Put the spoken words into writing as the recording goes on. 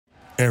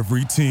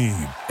Every team,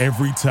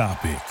 every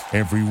topic,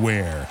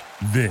 everywhere.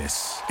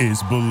 This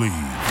is Believe.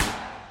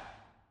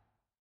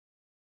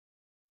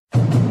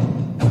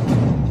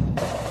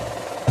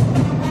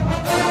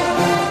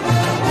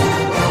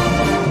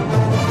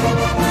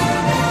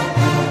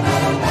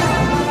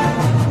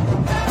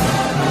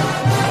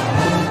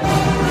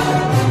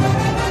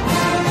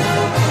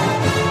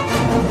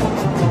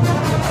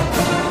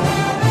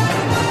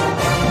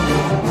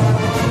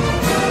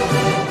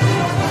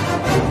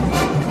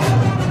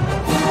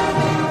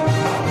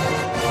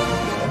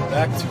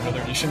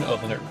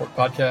 Of the Net Report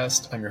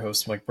podcast. I'm your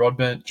host, Mike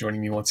Broadbent.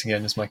 Joining me once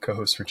again is my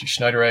co-host, Richie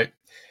Schneiderite.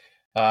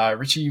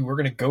 Richie, we're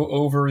going to go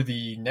over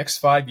the next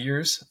 5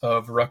 years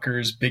of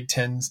Rutgers' Big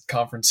Ten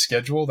conference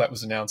schedule that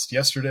was announced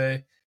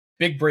yesterday.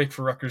 Big break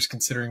for Rutgers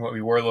considering what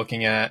we were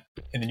looking at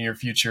in the near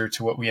future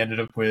to what we ended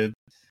up with.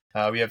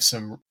 We have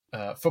some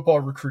football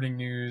recruiting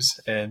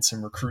news and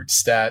some recruit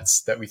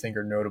stats that we think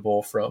are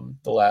notable from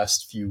the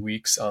last few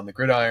weeks on the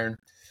gridiron.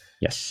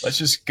 Yes. Let's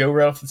just go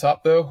right off the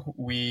top, though.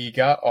 We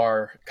got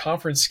our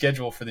conference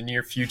schedule for the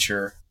near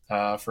future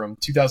from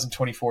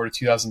 2024 to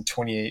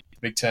 2028.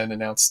 Big Ten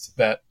announced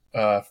that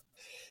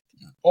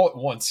all at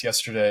once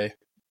yesterday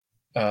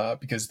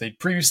because they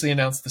previously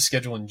announced the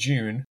schedule in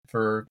June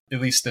for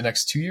at least the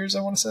next 2 years,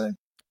 I want to say.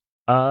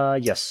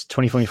 Yes,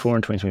 2024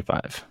 and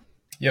 2025.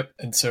 Yep.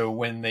 And so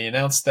when they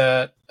announced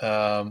that,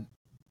 a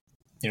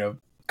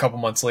couple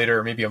months later,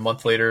 or maybe a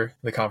month later,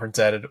 the conference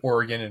added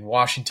Oregon and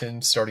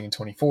Washington starting in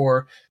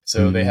 24.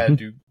 So they had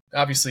to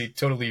obviously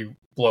totally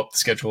blow up the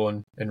schedule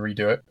and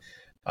redo it.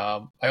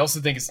 I also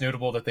think it's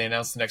notable that they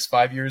announced the next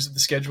 5 years of the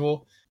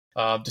schedule,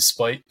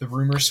 despite the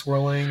rumors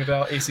swirling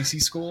about ACC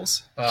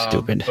schools.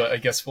 Stupid. But I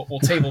guess we'll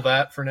table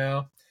that for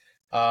now.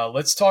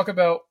 Let's talk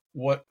about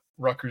what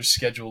Rutgers'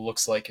 schedule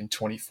looks like in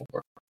 24.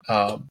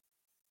 Holy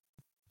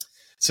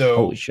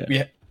shit.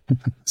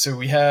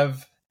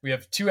 We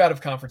have 2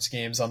 out-of-conference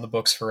games on the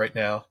books for right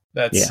now.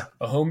 That's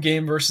a home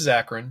game versus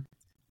Akron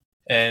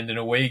and an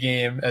away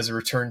game as a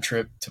return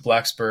trip to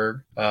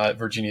Blacksburg,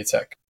 Virginia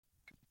Tech.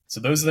 So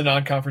those are the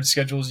non-conference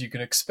schedules. You can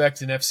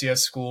expect an FCS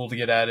school to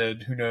get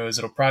added. Who knows?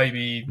 It'll probably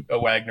be a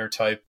Wagner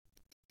type.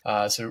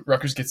 So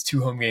Rutgers gets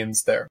 2 home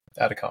games there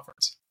out of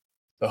conference.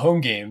 The home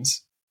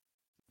games,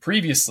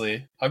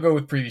 previously, I'll go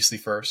with previously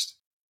first.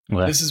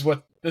 Okay. This is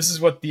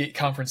what the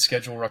conference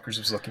schedule Rutgers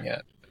was looking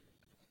at.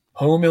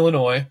 Home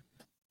Illinois,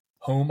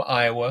 home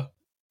Iowa,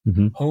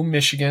 home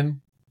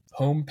Michigan,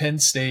 home Penn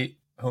State,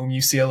 home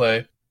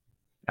UCLA.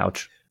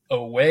 Ouch.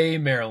 Away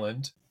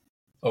Maryland,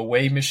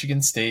 away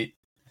Michigan State,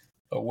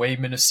 away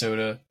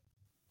Minnesota,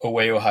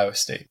 away Ohio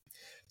State.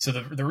 So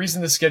the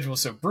reason this schedule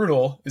is so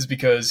brutal is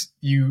because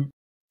you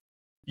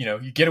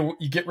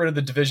get rid of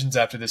the divisions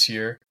after this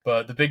year,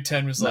 but the Big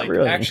Ten was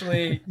Really.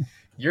 Actually,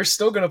 you're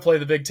still going to play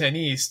the Big Ten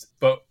East,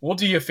 but we'll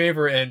do you a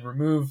favor and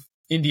remove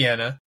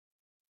Indiana.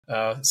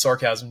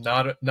 Sarcasm,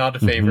 not a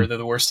favor. They're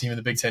the worst team in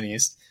the Big Ten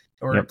East.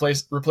 And we're going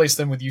to replace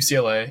them with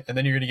UCLA, and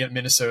then you're going to get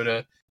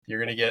Minnesota, you're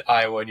going to get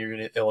Iowa, and you're going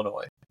to get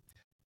Illinois.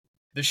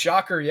 The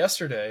shocker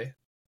yesterday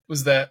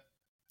was that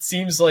it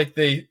seems like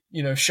they,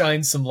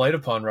 shined some light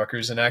upon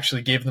Rutgers and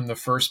actually gave them the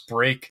first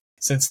break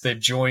since they've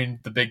joined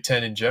the Big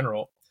Ten in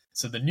general.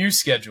 So the new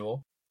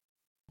schedule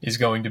is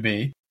going to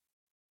be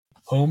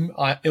home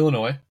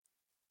Illinois,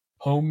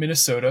 home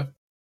Minnesota,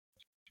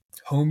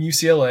 home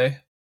UCLA,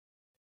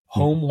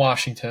 home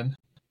Washington,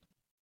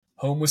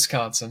 home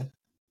Wisconsin,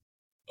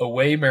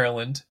 away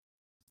Maryland,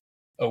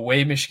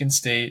 away Michigan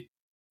State,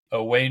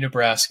 away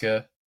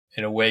Nebraska,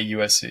 and away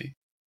USC.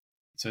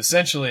 So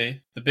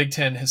essentially, the Big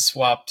Ten has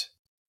swapped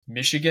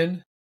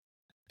Michigan,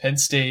 Penn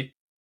State,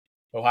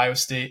 Ohio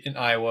State, and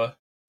Iowa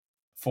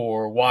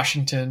for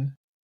Washington,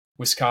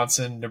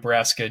 Wisconsin,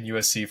 Nebraska, and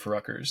USC for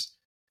Rutgers.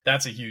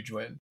 That's a huge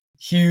win.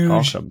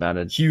 Huge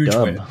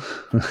dub. win.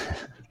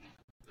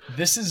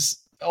 This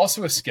is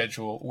also a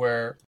schedule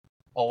where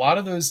a lot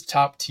of those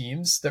top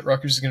teams that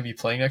Rutgers is going to be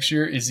playing next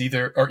year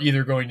are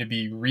either going to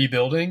be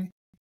rebuilding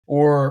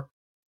or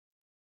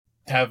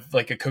have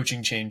like a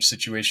coaching change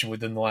situation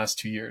within the last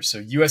 2 years.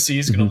 So USC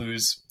is going to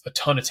lose a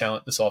ton of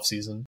talent this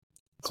offseason.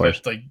 Of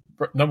course. Like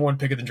number 1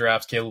 pick of the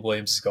draft, Caleb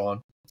Williams is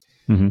gone.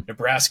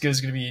 Nebraska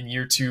is going to be in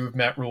year 2 of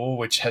Matt Rule,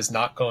 which has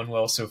not gone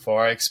well so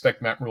far. I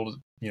expect Matt Rule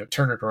to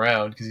turn it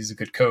around because he's a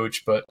good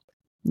coach, but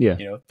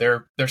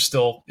they're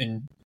still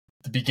in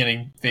the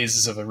beginning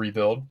phases of a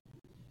rebuild.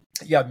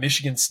 You got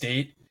Michigan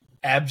State,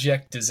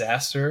 abject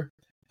disaster.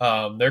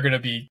 They're going to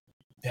be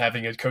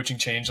having a coaching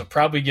change. They'll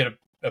probably get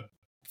a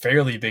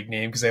fairly big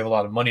name because they have a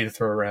lot of money to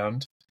throw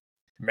around.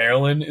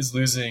 Maryland is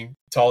losing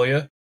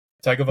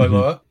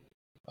Tagovailoa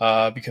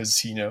because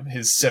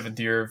his 7th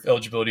year of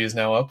eligibility is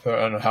now up.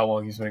 I don't know how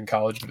long he's been in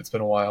college, but it's been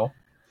a while.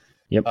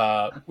 Yep.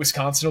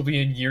 Wisconsin will be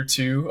in year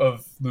 2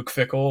 of Luke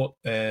Fickell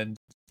and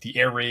the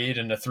air raid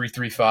and a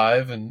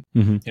 3-3-5, and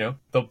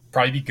they'll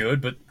probably be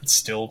good, but it's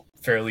still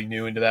fairly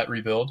new into that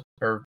rebuild.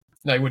 Or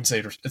I wouldn't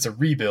say it's a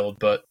rebuild,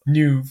 but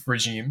new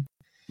regime.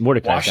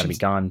 Mordecai's got to be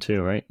gone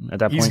too, right? At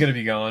that point, he's going to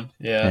be gone.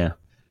 Yeah.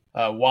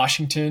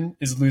 Washington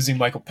is losing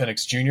Michael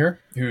Penix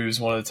Jr., who's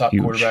one of the top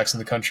quarterbacks in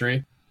the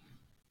country.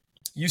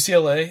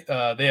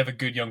 UCLA, they have a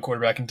good young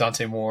quarterback in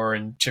Dante Moore,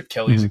 and Chip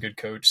Kelly is a good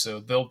coach, so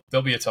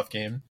they'll be a tough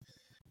game.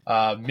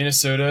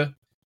 Minnesota,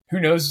 who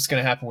knows what's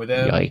going to happen with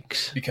them?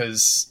 Yikes!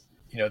 Because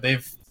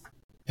they've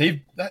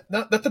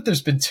not that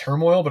there's been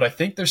turmoil, but I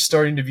think there's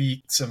starting to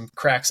be some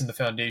cracks in the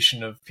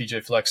foundation of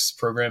PJ Fleck's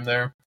program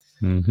there.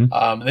 Mm-hmm.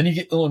 And then you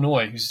get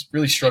Illinois, who's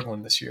really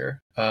struggling this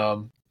year.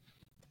 And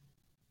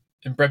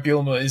Brett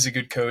Bielema is a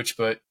good coach,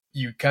 but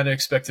you kind of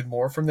expected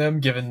more from them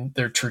given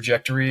their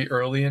trajectory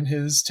early in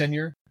his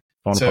tenure.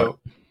 So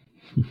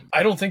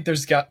I don't think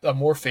there's got a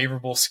more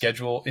favorable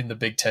schedule in the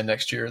Big Ten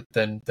next year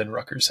than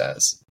Rutgers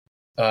has.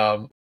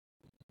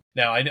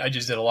 Now, I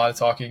just did a lot of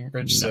talking,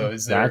 Rich. So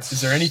is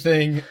there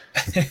anything?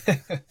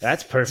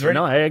 That's perfect.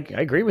 No, I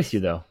agree with you,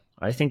 though.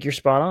 I think you're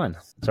spot on.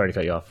 Sorry to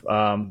cut you off.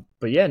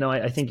 But yeah, no,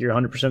 I think you're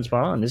 100%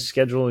 spot on. This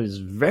schedule is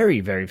very,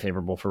 very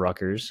favorable for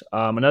Rutgers.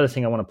 Another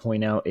thing I want to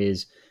point out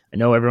is I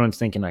know everyone's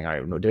thinking like, all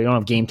right, they don't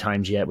have game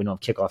times yet. We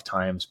don't have kickoff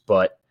times,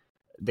 but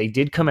they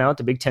did come out.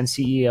 The Big Ten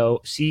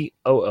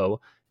COO,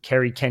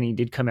 Kerry Kenny,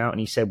 did come out and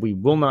he said, we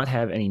will not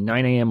have any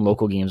 9 a.m.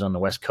 local games on the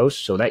West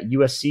Coast. So that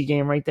USC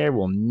game right there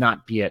will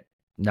not be at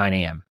 9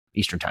 a.m.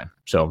 Eastern time.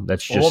 So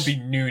that's just... It will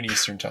be noon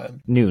Eastern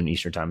time. Noon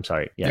Eastern time,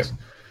 sorry. Yes.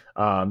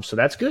 Yep. So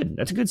that's good.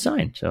 That's a good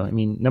sign. So, I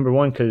mean, number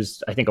one,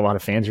 because I think a lot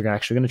of fans are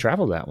actually going to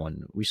travel to that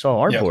one. We saw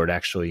our board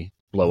actually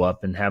blow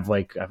up and have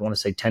like, I want to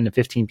say 10 to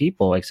 15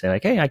 people like say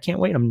like, hey, I can't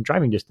wait. I'm in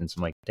driving distance.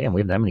 I'm like, damn,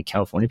 we have that many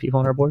California people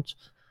on our boards?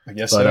 I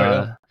guess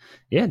so,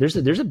 yeah, there's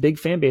a big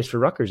fan base for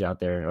Rutgers out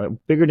there,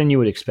 bigger than you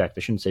would expect.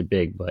 I shouldn't say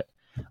big, but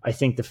I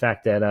think the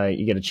fact that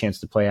you get a chance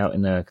to play out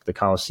in the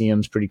Coliseum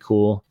is pretty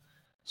cool.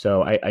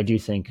 So I do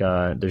think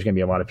there's going to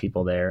be a lot of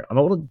people there. I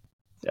don't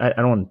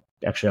want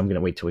actually, I'm going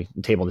to wait till we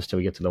table this till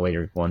we get to the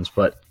later ones.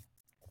 But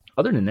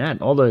other than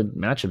that, all the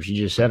matchups you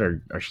just said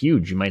are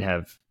huge. You might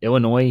have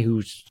Illinois,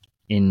 who's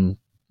in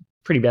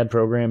pretty bad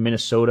program.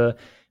 Minnesota,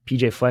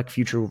 PJ Fleck,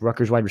 future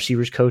Rutgers wide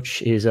receivers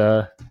coach, is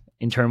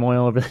in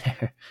turmoil over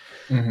there.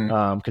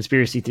 Mm-hmm.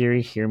 Conspiracy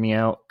theory, hear me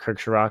out. Kirk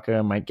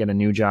Shiraka might get a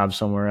new job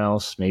somewhere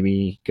else.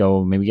 Maybe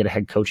get a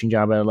head coaching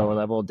job at a lower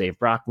level. Dave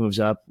Brock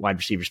moves up, wide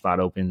receiver spot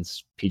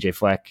opens. PJ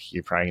Fleck,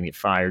 you're probably gonna get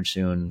fired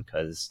soon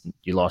because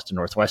you lost to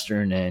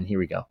Northwestern, and here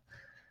we go.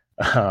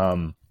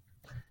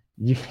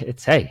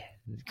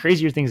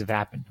 Crazier things have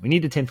happened. We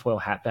need the tinfoil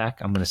hat back.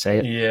 I'm gonna say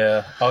it.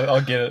 Yeah,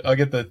 I'll get it. I'll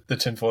get the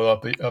tinfoil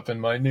up in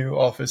my new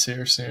office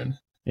here soon.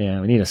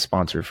 Yeah, we need a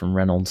sponsor from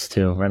Reynolds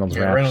too. Reynolds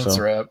Wrap. Reynolds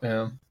Wrap,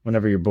 yeah.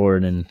 Whenever you're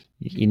bored and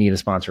you need a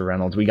sponsor,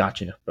 Reynolds, we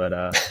got you. But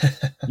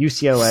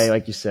UCLA,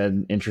 like you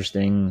said,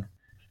 interesting.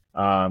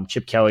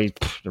 Chip Kelly,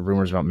 the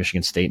rumors about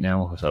Michigan State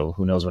now, so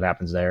who knows what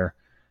happens there.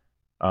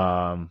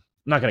 I'm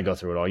not going to go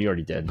through it all. You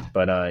already did.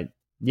 But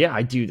yeah,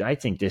 I do. I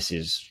think this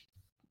is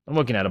 – I'm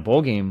looking at a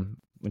bowl game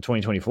in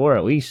 2024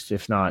 at least,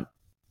 if not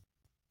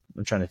 –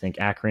 I'm trying to think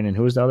Akron, and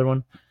who was the other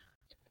one?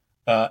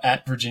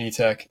 At Virginia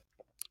Tech.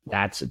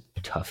 That's a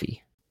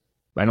toughie.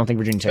 I don't think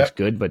Virginia Tech's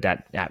good, but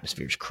that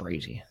atmosphere is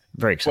crazy.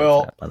 Very excited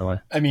for that, by the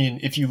way. I mean,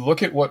 if you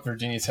look at what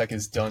Virginia Tech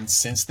has done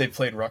since they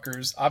played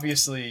Rutgers,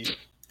 obviously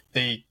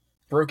they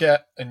broke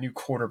out a new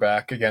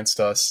quarterback against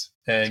us,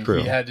 and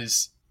he had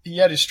his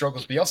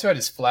struggles, but he also had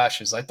his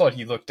flashes. I thought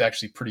he looked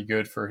actually pretty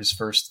good for his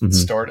first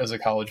start as a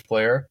college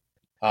player.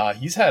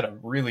 He's had a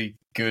really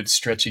good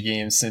stretch of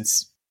games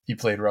since he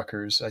played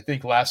Rutgers. I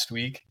think last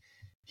week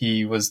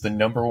he was the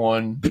number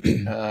one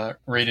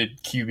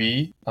rated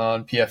QB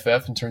on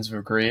PFF in terms of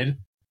a grade.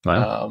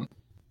 Wow.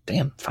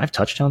 Damn, 5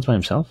 touchdowns by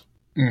himself?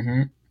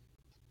 Mm-hmm.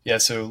 Yeah,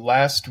 so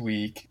last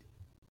week,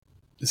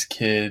 this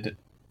kid,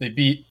 they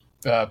beat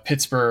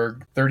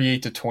Pittsburgh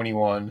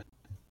 38-21.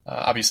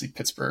 Obviously,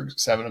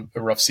 Pittsburgh's having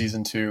a rough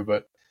season too,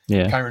 but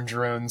Kyron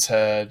Drones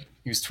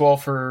he was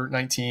 12 for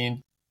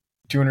 19,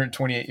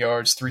 228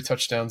 yards, 3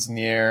 touchdowns in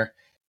the air,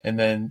 and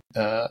then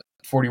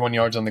 41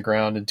 yards on the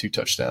ground and 2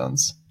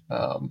 touchdowns.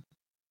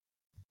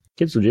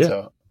 Kid's legit.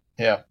 So,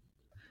 yeah.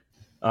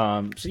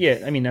 So yeah,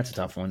 I mean, that's a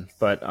tough one,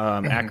 but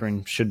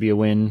Akron should be a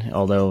win,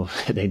 although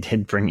they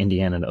did bring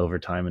Indiana to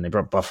overtime and they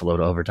brought Buffalo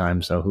to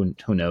overtime. So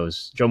who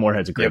knows? Joe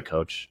Moorhead's a great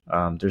coach.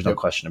 There's no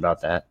question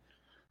about that.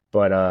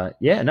 But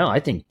I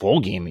think bowl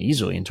game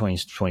easily in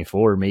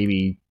 2024,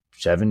 maybe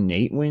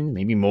 7-8 wins,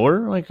 maybe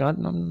more. Like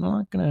I'm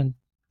not going to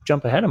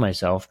jump ahead of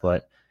myself,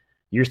 but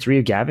year 3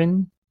 of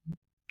Gavin,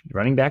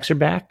 running backs are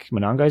back.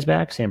 Monongai's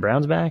back. Sam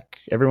Brown's back.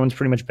 Everyone's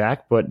pretty much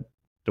back, but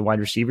the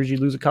wide receivers, you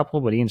lose a couple,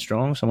 but Ian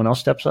Strong, someone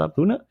else steps up.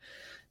 Who knows?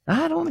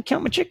 I don't want to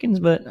count my chickens,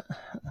 but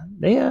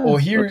they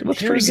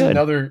here's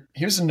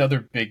another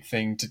big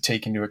thing to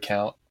take into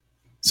account.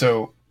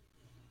 So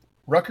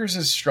Rutgers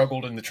has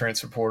struggled in the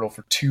transfer portal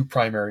for 2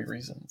 primary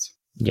reasons.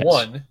 Yes.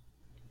 One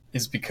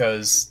is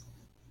because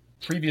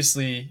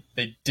previously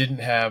they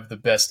didn't have the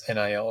best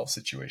NIL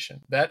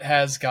situation. That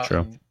has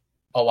gotten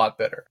a lot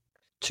better.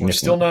 We're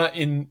still not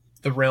in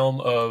the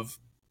realm of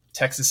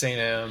Texas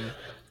A&M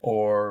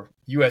or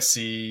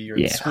USC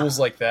or schools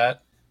like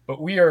that,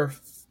 but we're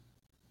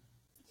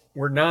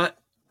not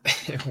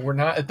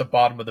at the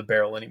bottom of the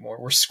barrel anymore.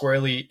 We're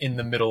squarely in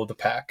the middle of the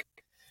pack,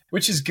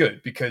 which is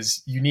good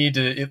because you need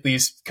to at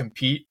least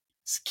compete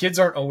kids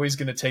aren't always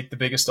going to take the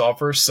biggest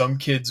offer. Some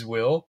kids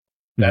will.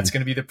 That's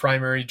going to be the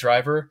primary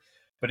driver.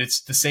 But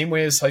it's the same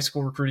way as high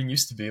school recruiting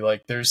used to be.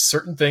 Like, there's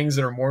certain things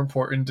that are more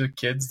important to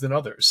kids than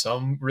others.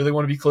 Some really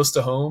want to be close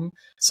to home.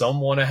 Some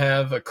want to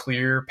have a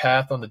clear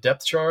path on the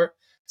depth chart.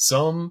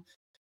 Some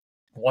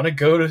want to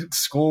go to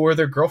school where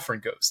their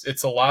girlfriend goes.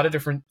 It's a lot of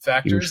different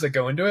factors that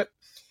go into it.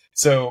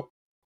 So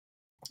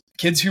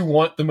kids who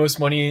want the most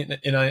money in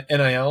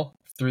NIL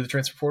through the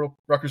transfer portal,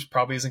 Rutgers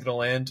probably isn't going to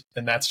land.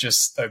 And that's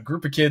just a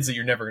group of kids that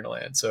you're never going to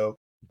land. So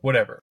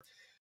whatever.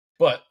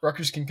 But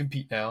Rutgers can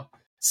compete now.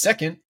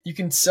 Second, you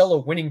can sell a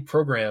winning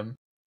program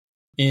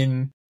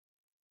in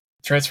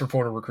transfer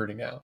portal recruiting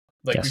now.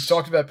 Like we've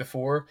talked about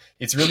before,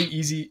 it's really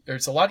easy, or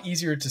it's a lot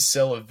easier to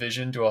sell a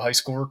vision to a high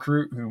school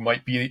recruit who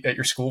might be at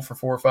your school for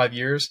 4 or 5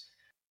 years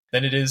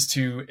than it is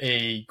to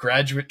a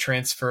graduate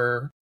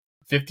transfer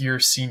 5th-year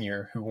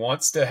senior who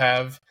wants to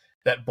have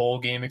that bowl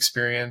game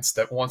experience,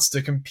 that wants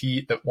to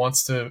compete, that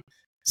wants to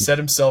set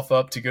himself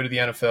up to go to the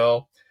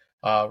NFL.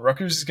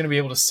 Rutgers is going to be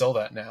able to sell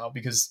that now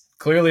because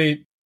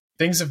clearly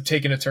things have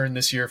taken a turn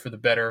this year for the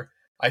better.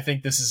 I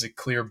think this is a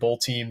clear bowl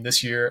team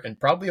this year and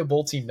probably a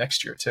bowl team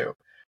next year too.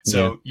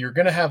 So you're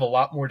going to have a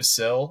lot more to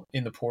sell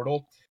in the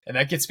portal. And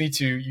that gets me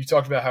to, you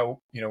talked about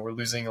how, we're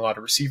losing a lot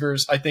of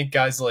receivers. I think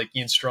guys like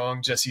Ian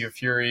Strong, Jesse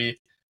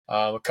O'Fury,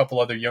 a couple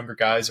other younger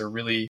guys are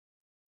really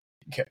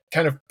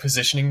kind of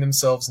positioning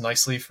themselves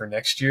nicely for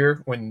next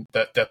year when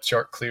that depth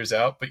chart clears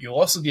out. But you'll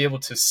also be able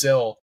to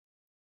sell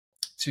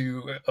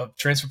to a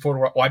transfer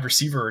portal wide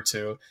receiver or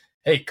two.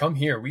 Hey, come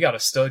here. We got a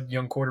stud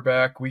young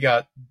quarterback. We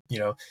got,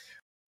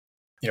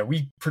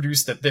 we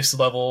produced at this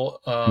level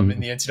in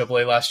the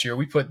NCAA last year.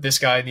 We put this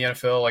guy in the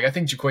NFL. Like, I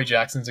think Jaquay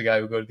Jackson's a guy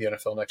who will go to the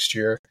NFL next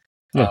year.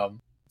 Yeah.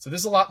 So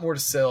there's a lot more to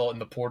sell in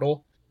the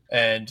portal,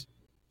 and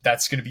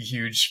that's going to be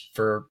huge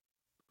for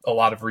a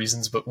lot of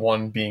reasons, but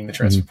one being the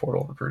transfer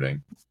portal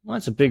recruiting. Well,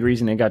 that's a big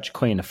reason they got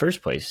Jaquay in the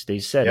first place. They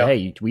said,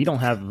 hey, we don't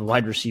have a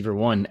wide receiver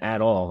one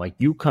at all. Like,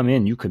 you come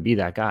in, you could be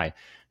that guy.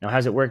 Now,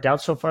 has it worked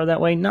out so far that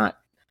way? Not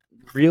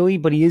really,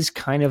 but he is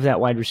kind of that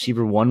wide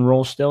receiver one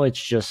role still.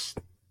 It's just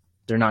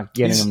they're not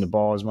getting him the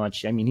ball as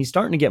much. I mean, he's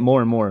starting to get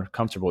more and more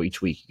comfortable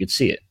each week. You could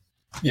see it.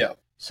 Yeah.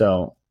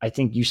 So I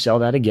think you sell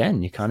that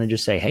again. You kind of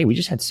just say, hey, we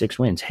just had 6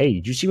 wins. Hey,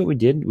 did you see what we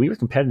did? We were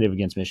competitive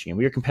against Michigan.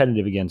 We were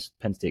competitive against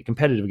Penn State,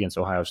 competitive against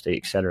Ohio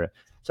State, et cetera.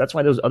 So that's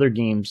why those other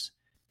games,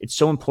 it's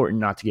so important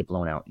not to get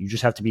blown out. You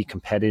just have to be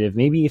competitive.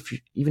 Maybe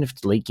even if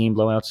it's late game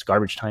blowouts,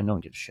 garbage time, no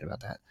one gives a shit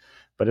about that.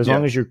 But as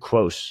long as you're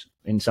close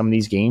in some of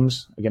these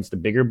games against the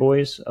bigger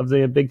boys of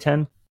the Big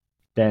Ten,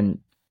 then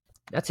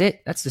that's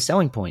it. That's the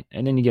selling point.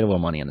 And then you get a little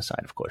money on the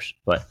side, of course.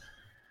 But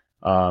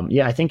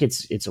I think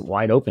it's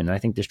wide open. I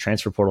think this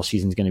transfer portal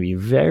season is going to be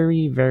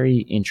very, very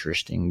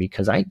interesting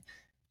because I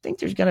think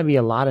there's going to be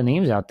a lot of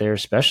names out there,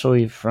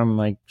 especially from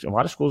like a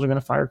lot of schools are going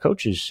to fire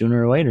coaches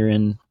sooner or later.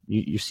 And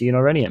you see it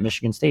already at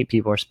Michigan State.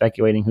 People are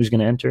speculating who's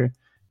going to enter.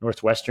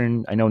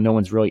 Northwestern, I know no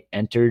one's really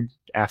entered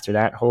after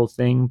that whole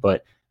thing,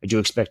 but I do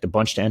expect a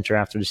bunch to enter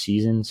after the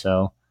season.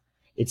 So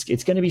it's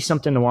going to be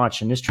something to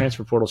watch. And this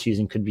transfer portal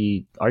season could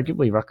be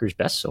arguably Rutgers'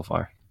 best so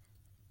far.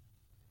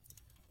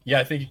 Yeah,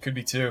 I think it could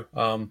be too.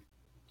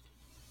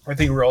 I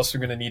think we're also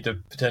going to need to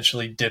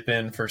potentially dip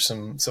in for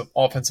some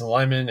offensive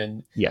linemen,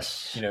 and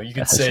yes, you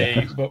could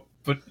say,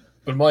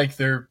 but Mike,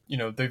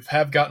 they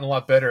have gotten a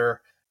lot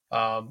better.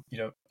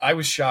 I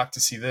was shocked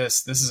to see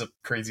this. This is a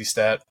crazy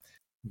stat.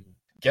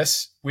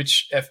 Guess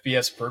which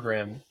FBS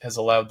program has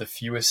allowed the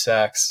fewest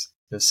sacks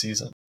this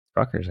season?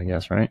 Rutgers, I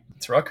guess, right?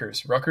 It's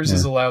Rutgers. Rutgers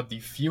has allowed the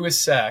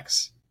fewest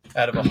sacks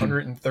out of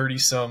 130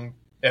 some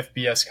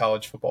FBS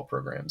college football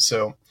programs.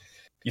 So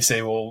you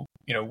say, well,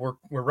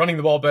 we're running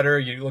the ball better.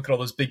 You look at all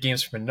those big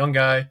games from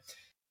Nungai.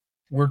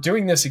 We're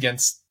doing this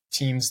against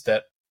teams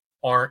that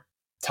aren't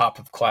top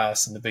of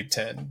class in the Big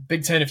Ten.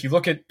 Big Ten, if you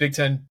look at Big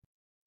Ten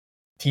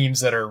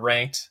teams that are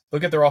ranked,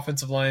 look at their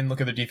offensive line, look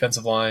at their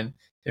defensive line,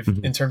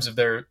 in terms of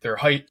their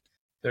height,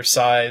 their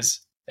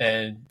size,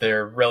 and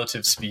their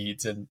relative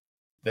speeds. And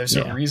there's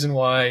a reason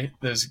why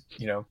there's,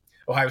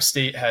 Ohio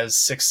State has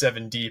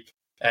 6'7" deep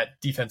at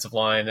defensive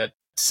line at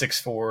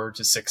 6'4"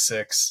 to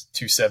 6'6",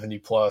 270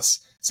 plus.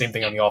 Same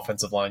thing on the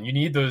offensive line. You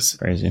need those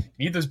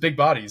big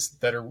bodies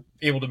that are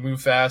able to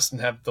move fast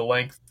and have the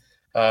length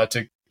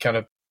to kind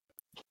of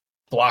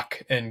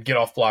block and get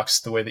off blocks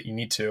the way that you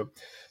need to.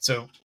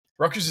 So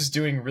Rutgers is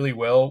doing really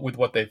well with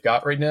what they've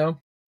got right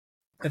now.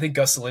 I think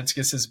Gus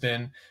Zielinskis has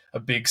been a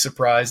big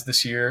surprise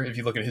this year. If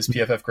you look at his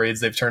PFF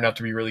grades, they've turned out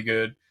to be really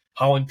good.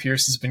 Holland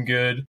Pierce has been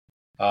good.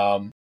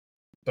 But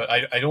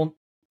I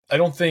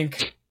don't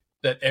think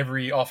that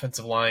every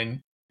offensive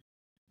line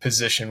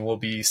position will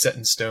be set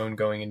in stone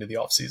going into the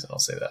offseason. I'll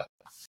say that.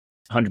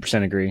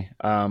 100% agree.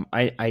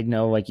 I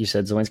know, like you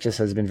said, Zielinskis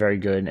has been very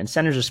good. And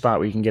center's a spot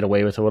where you can get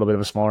away with a little bit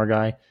of a smaller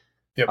guy.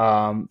 Yep.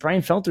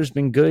 Brian Felter's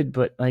been good,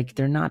 but like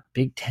they're not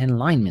Big Ten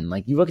linemen.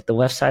 Like you look at the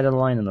left side of the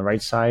line and the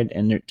right side,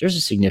 and there's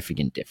a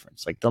significant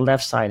difference. Like the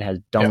left side has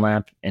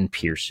Dunlap and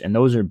Pierce, and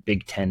those are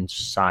Big Ten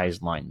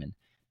size linemen.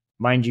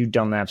 Mind you,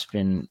 Dunlap's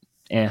been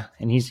and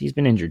he's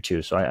been injured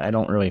too, so I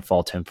don't really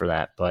fault him for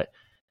that. But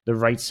the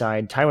right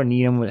side. Tyler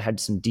Needham had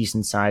some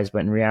decent size, but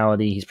in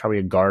reality, he's probably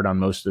a guard on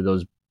most of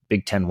those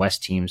Big Ten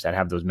West teams that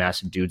have those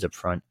massive dudes up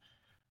front.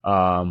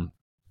 And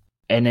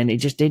then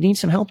they need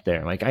some help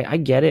there. Like I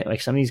get it.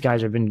 Like some of these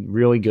guys have been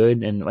really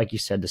good, and like you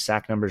said, the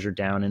sack numbers are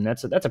down, and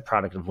that's a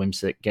product of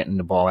Wimsatt getting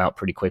the ball out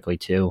pretty quickly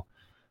too.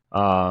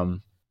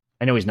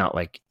 I know he's not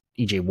like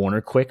EJ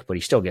Warner quick, but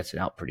he still gets it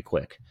out pretty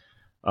quick.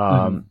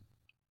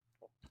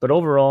 But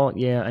overall,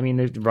 yeah, I mean,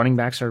 the running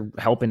backs are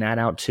helping that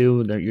out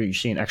too. You're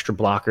seeing extra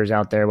blockers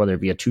out there, whether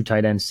it be a 2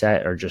 tight end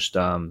set or just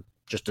a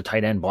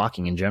tight end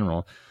blocking in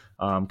general.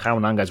 Kyle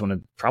Nanga is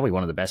probably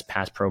one of the best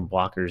pass pro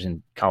blockers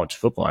in college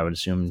football, I would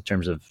assume, in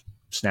terms of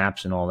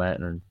snaps and all that,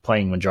 and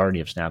playing majority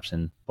of snaps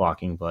and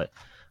blocking. But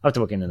I'll have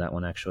to look into that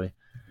one actually.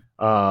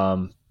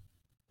 But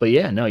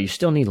yeah, no, you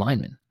still need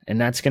linemen. And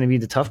that's going to be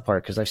the tough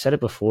part because I've said it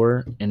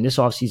before. In this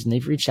offseason,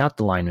 they've reached out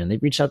to linemen.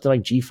 They've reached out to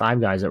like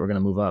G5 guys that were going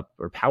to move up,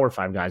 or Power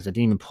 5 guys that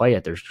didn't even play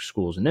at their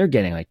schools. And they're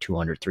getting like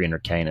 200,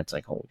 300K. And it's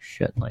like, holy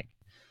shit. Like,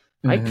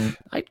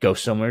 I'd go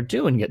somewhere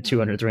too and get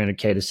 200,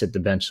 300K to sit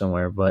the bench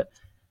somewhere. But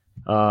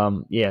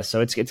yeah,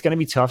 so it's going to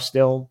be tough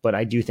still. But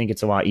I do think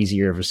it's a lot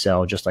easier of a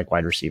sell, just like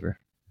wide receiver.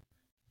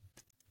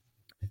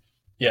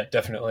 Yeah,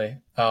 definitely.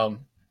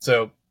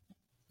 So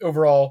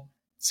overall,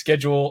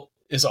 schedule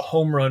is a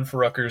home run for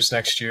Rutgers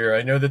next year.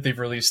 I know that they've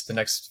released the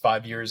next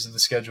 5 years of the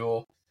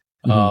schedule.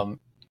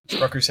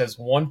 Rutgers has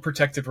one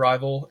protected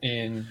rival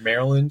in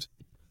Maryland.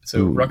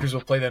 So Rutgers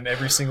will play them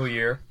every single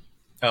year.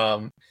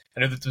 I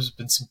know that there's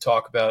been some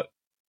talk about,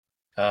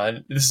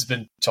 this has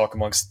been talk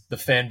amongst the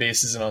fan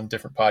bases and on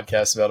different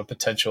podcasts about a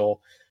potential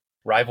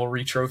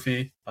rivalry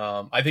trophy.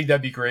 I think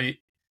that'd be great.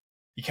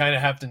 You kind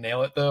of have to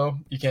nail it though.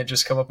 You can't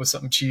just come up with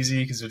something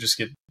cheesy because you'll just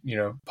get,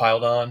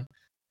 piled on.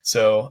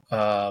 So,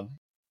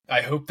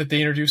 I hope that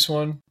they introduce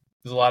one.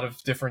 There's a lot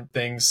of different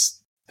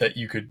things that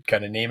you could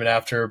kind of name it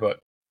after, but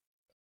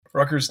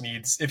Rutgers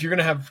needs, if you're going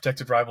to have a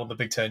protected rival in the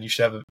Big Ten, you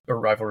should have a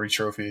rivalry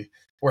trophy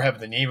or have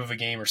the name of a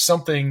game or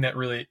something that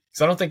really,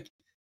 because I don't think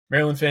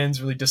Maryland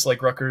fans really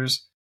dislike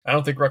Rutgers. I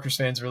don't think Rutgers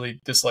fans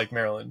really dislike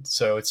Maryland.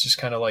 So it's just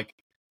kind of like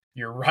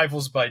you're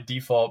rivals by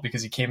default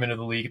because you came into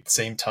the league at the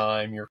same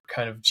time. You're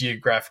kind of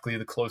geographically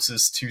the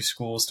closest two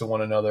schools to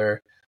one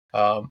another.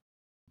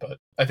 But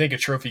I think a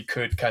trophy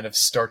could kind of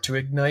start to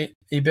ignite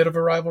a bit of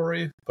a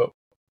rivalry, but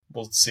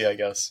we'll see, I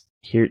guess.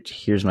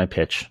 Here's my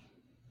pitch.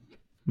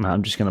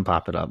 I'm just going to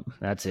pop it up.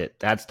 That's it.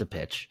 That's the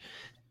pitch.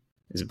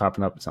 Is it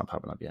popping up? It's not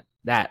popping up yet.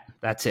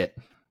 That's it.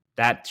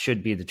 That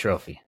should be the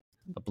trophy.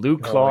 A blue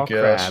claw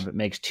crab. It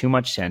makes too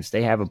much sense.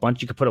 They have a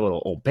bunch. You could put a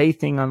little Old Bay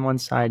thing on one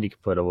side. You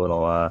could put a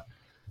little, I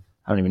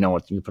don't even know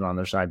what you put on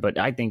their side, but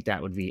I think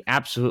that would be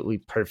absolutely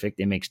perfect.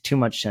 It makes too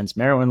much sense.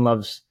 Maryland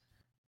loves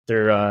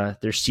their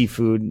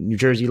seafood. New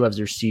Jersey loves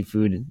their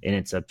seafood, and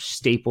it's a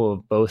staple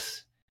of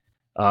both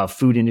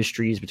food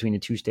industries between the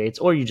two states.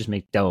 Or you just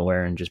make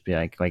Delaware and just be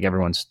like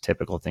everyone's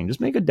typical thing. Just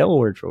make a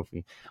Delaware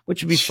trophy,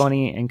 which would be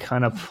funny and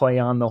kind of play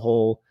on the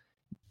whole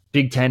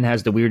Big Ten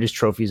has the weirdest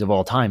trophies of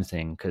all time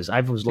thing. Because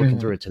I was looking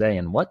through it today,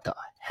 and what the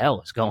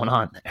hell is going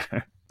on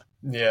there?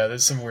 Yeah,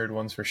 there's some weird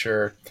ones for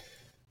sure.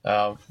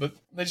 But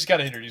they just got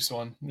to introduce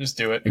one. Just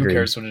do it. Agreed. Who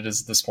cares what it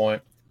is at this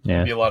point?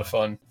 Yeah. It'll be a lot of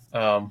fun.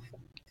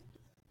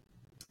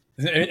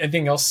 Is there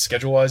anything else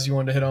schedule-wise you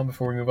wanted to hit on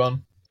before we move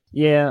on?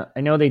 Yeah,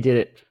 I know they did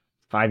it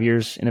 5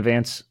 years in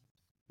advance.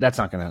 That's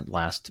not going to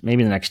last.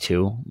 Maybe the next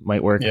 2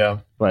 might work.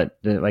 Yeah. But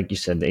like you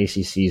said, the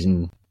ACC's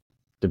and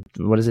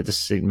what is it?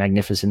 The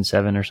Magnificent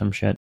Seven or some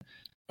shit?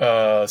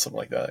 Something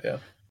like that, yeah.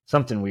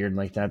 Something weird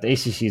like that. The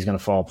ACC is going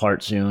to fall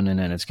apart soon, and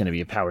then it's going to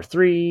be a Power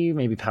 3,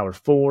 maybe Power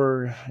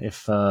 4.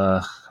 If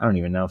I don't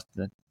even know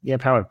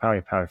if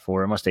Power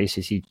 4. Unless the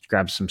ACC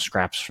grabs some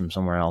scraps from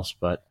somewhere else.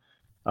 But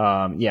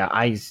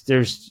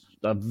there's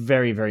a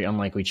very, very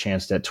unlikely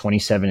chance that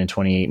 27 and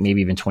 28,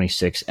 maybe even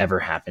 26, ever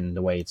happen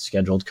the way it's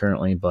scheduled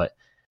currently. But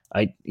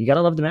you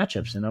gotta love the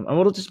matchups, and I'm a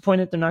little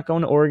disappointed they're not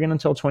going to Oregon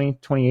until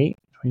 2028.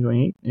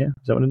 2028, yeah,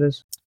 is that what it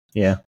is?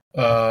 Yeah.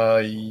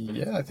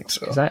 Yeah, I think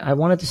so. Because I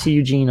wanted to see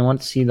Eugene. I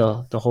wanted to see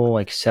the whole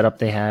like setup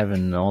they have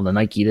and all the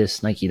Nike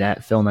this, Nike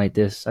that, Phil Knight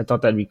this. I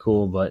thought that'd be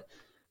cool, but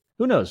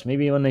who knows?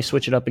 Maybe when they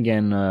switch it up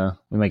again,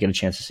 we might get a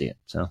chance to see it.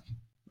 So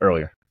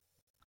earlier.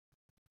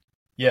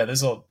 Yeah,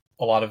 there's a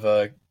lot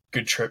of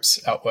good trips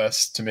out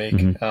west to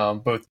make.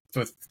 Both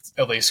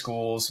LA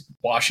schools.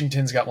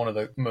 Washington's got one of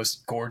the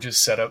most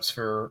gorgeous setups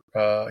for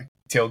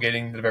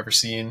tailgating that I've ever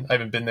seen. I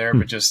haven't been there,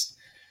 but just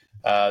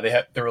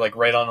they were like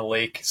right on a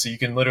lake, so you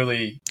can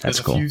literally. There's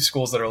a few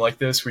schools that are like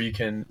this where you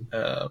can.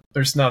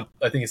 There's not.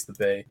 I think it's the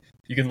Bay.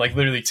 You can like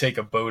literally take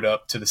a boat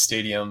up to the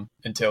stadium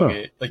and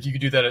tailgate. Like you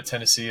could do that at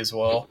Tennessee as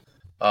well.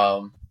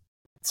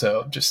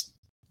 So just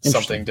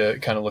something to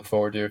kind of look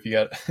forward to if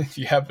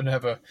you happen to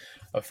have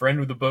a friend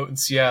with a boat in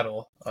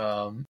Seattle.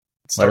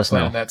 Start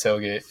planning that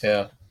tailgate.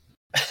 Yeah.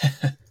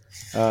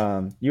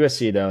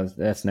 USC though,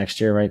 that's next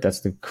year, right?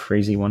 That's the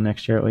crazy one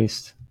next year at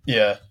least.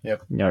 Yeah.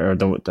 Yep. Yeah,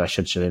 or I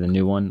should say the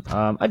new one.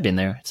 I've been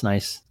there. It's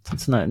nice.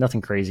 It's not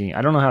nothing crazy.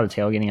 I don't know how the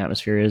tailgating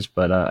atmosphere is,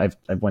 but I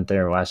went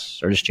there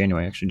this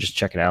January actually, just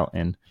check it out,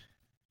 and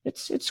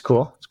it's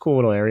cool. It's a cool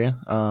little area.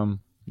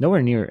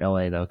 Nowhere near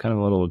LA though. Kind of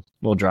a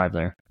little drive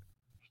there.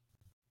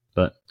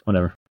 But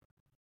whatever.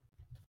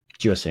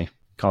 It's USC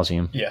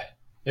Coliseum. Yeah.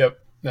 Yep.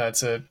 No,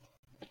 it's an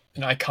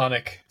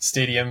iconic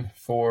stadium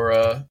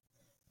for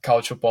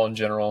college football in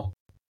general.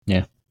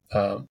 Yeah.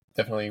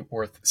 Definitely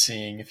worth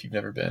seeing if you've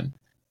never been.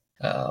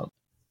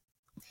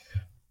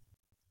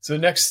 So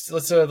next,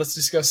 let's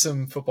discuss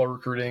some football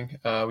recruiting.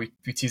 We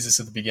teased this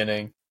at the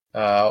beginning.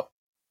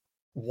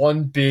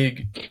 One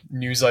big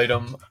news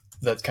item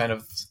that kind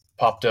of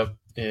popped up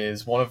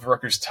is one of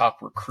Rutgers'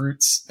 top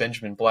recruits,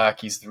 Benjamin Black.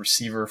 He's the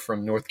receiver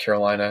from North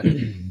Carolina.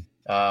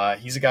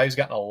 He's a guy who's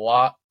gotten a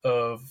lot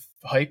of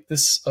hype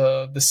this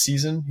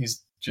season.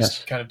 He's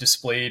just kind of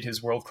displayed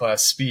his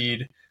world-class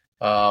speed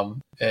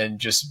and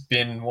just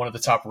been one of the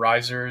top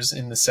risers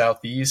in the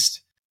Southeast.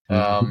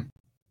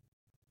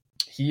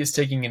 He is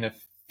taking an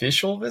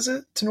official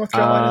visit to North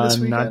Carolina this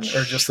weekend? Not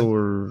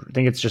sure. I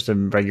think it's just a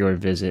regular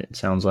visit, it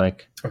sounds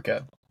like.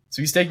 Okay.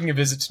 So he's taking a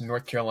visit to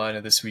North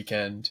Carolina this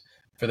weekend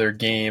for their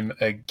game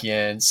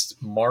against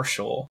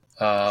Marshall.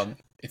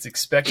 It's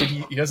expected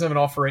he doesn't have an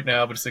offer right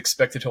now, but it's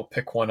expected he'll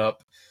pick one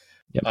up.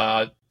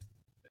 Yep.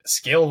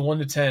 Scale of 1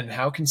 to 10,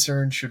 how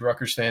concerned should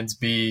Rutgers fans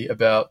be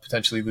about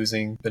potentially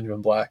losing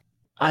Benjamin Black?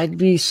 I'd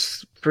be I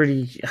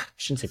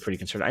shouldn't say pretty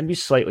concerned. I'd be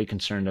slightly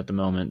concerned at the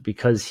moment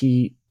because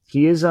he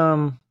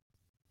doesn't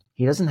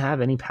have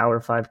any Power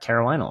 5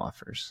 Carolina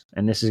offers,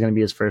 and this is going to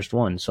be his first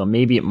one. So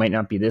maybe it might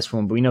not be this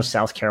one, but we know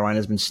South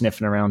Carolina's been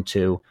sniffing around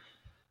too.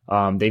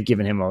 They've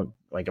given him a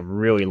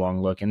really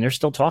long look, and they're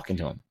still talking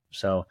to him.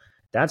 So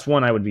that's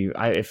one I would be.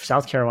 If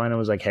South Carolina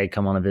was like, "Hey,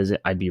 come on a visit,"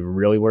 I'd be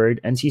really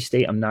worried. NC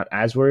State, I'm not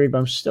as worried, but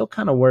I'm still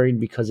kind of worried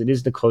because it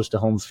is the close to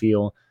home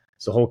feel.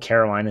 It's the whole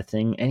Carolina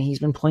thing, and he's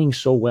been playing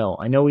so well.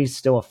 I know he's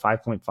still a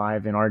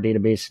 5.5 in our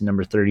database,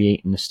 number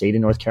 38 in the state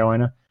of North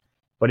Carolina.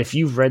 But if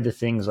you've read the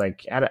things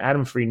like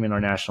Adam Friedman,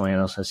 our national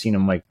analyst, has seen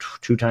him like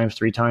 2 times,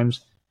 3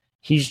 times,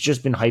 he's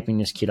just been hyping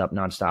this kid up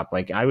nonstop.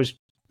 Like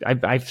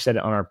I've said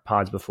it on our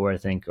pods before, I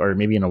think, or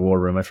maybe in a war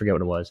room, I forget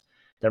what it was,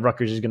 that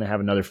Rutgers is going to have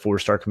another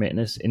 4-star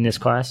commitment in this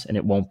class, and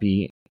it won't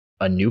be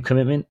a new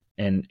commitment.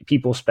 And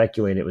people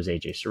speculate it was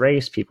AJ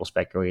Serace. People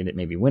speculate it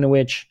maybe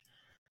Winovich,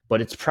 but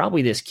it's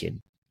probably this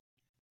kid,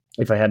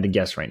 if I had to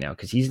guess right now,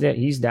 because he's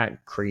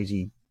that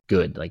crazy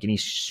good. Like, and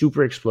he's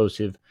super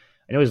explosive.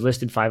 I know he's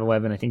listed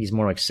 5'11". I think he's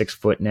more like 6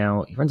 foot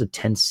now. He runs a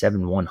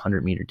 10.7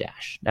 100-meter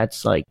dash.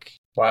 That's like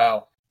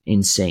wow,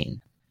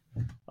 insane.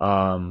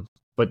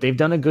 But they've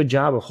done a good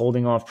job of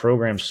holding off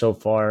programs so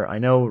far. I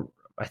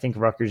think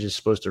Rutgers is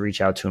supposed to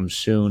reach out to him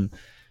soon.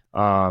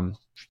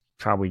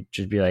 Probably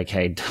just be like,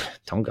 hey,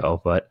 don't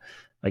go. But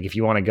like, if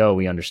you want to go,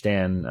 we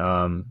understand.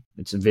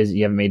 It's a visit.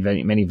 You haven't made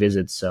many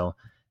visits. So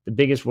the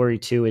biggest worry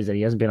too is that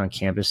he hasn't been on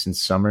campus since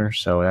summer.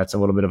 So that's a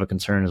little bit of a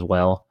concern as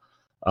well.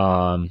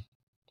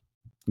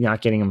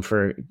 Not getting him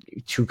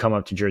to come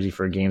up to Jersey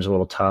for a game is a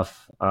little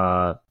tough.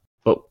 But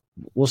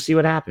we'll see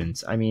what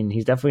happens. I mean,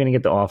 he's definitely going to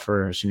get the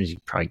offer as soon as he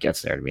probably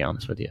gets there, to be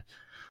honest with you.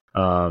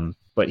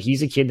 But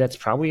he's a kid that's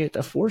probably a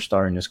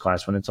 4-star in this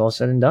class when it's all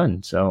said and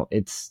done. So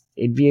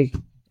it'd be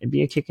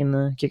a kick in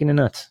the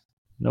nuts.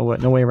 No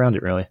way around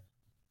it, really.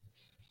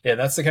 Yeah,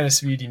 that's the kind of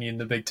speed you need in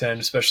the Big Ten,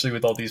 especially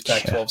with all these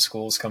Pac-12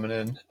 schools coming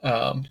in.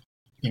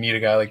 You need a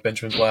guy like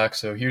Benjamin Black.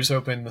 So here's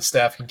hoping the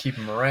staff can keep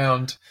him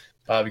around.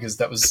 Because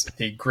that was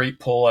a great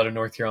pull out of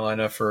North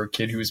Carolina for a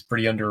kid who was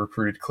pretty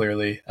under-recruited,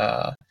 clearly.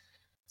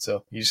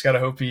 So you just got to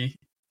hope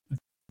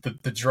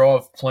the draw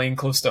of playing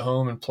close to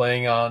home and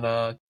playing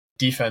on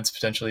defense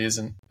potentially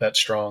isn't that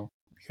strong,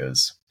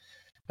 because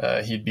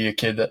he'd be a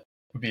kid that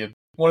would be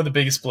one of the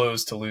biggest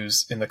blows to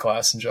lose in the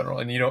class in general.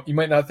 And you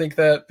might not think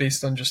that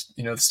based on just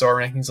the star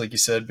rankings, like you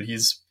said, but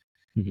he's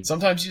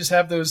sometimes you just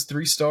have those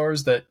 3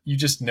 stars that you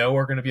just know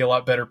are going to be a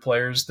lot better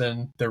players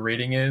than their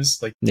rating is.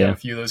 Like you have a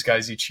few of those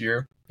guys each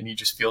year, and he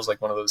just feels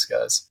like one of those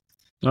guys.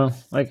 Well,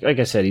 like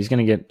I said, he's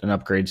going to get an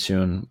upgrade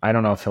soon. I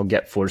don't know if he'll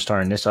get 4-star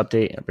in this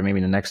update or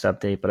maybe the next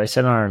update, but I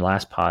said on our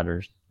last pod,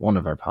 or one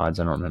of our pods,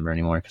 I don't remember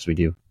anymore because we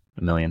do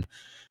a million.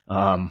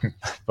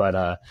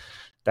 But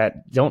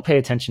that don't pay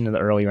attention to the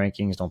early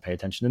rankings, don't pay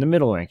attention to the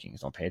middle rankings,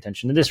 don't pay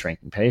attention to this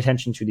ranking. Pay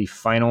attention to the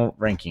final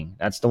ranking.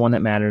 That's the one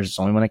that matters. It's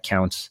the only one that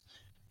counts.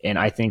 And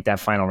I think that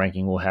final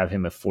ranking will have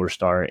him a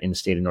 4-star in the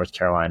state of North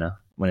Carolina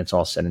when it's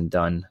all said and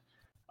done.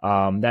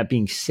 That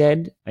being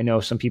said, I know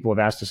some people have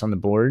asked us on the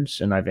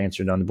boards, and I've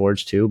answered on the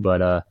boards too,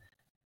 but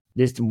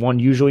this one,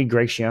 usually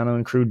Greg Schiano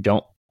and crew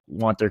don't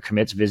want their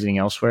commits visiting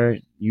elsewhere.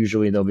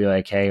 Usually they'll be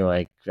like, hey,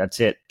 like, that's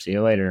it. See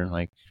you later.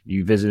 Like,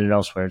 you visited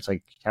elsewhere. It's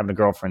like having a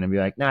girlfriend and be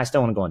like, nah, I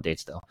still want to go on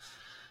dates though.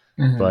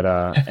 Mm-hmm. But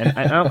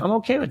and I'm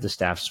okay with the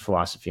staff's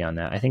philosophy on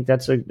that. I think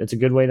that's a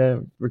good way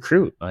to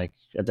recruit, like,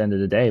 at the end of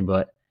the day.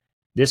 But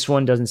this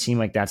one doesn't seem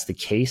like that's the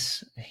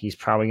case. He's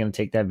probably going to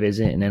take that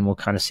visit, and then we'll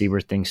kind of see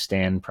where things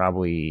stand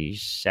probably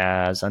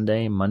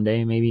Sunday,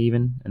 Monday, maybe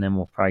even, and then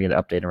we'll probably get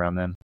an update around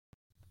then.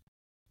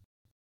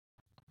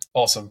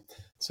 Awesome.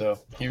 So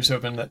here's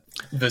hoping that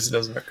the visit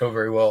doesn't go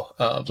very well,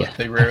 but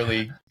they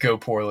rarely go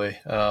poorly.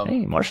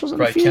 Hey, Marshall's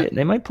undefeated.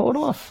 They might pull it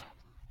off.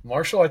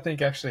 Marshall, I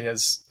think, actually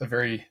has a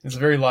very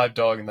live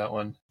dog in that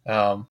one.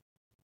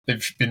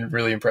 they've been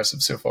really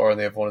impressive so far, and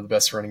they have one of the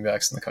best running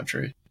backs in the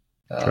country.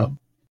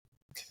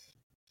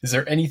 Is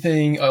there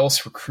anything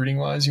else recruiting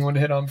wise you want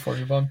to hit on before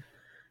we move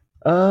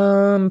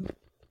on?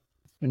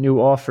 A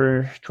new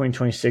offer,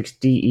 2026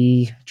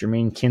 DE,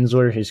 Jermaine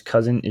Kinsler. His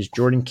cousin is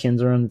Jordan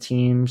Kinsler on the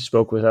team.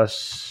 Spoke with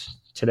us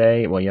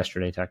today. Well,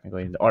 yesterday,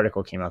 technically. The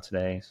article came out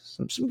today.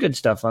 Some good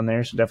stuff on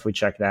there, so definitely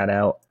check that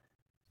out.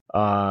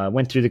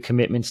 Went through the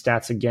commitment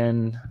stats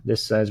again,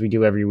 this as we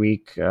do every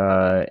week.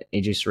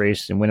 AJ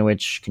Serace and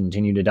Winovich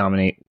continue to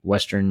dominate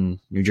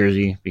Western New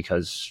Jersey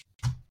because,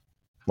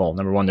 well,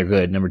 number one, they're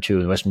good. Number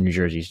two, Western New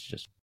Jersey is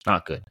just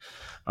not good.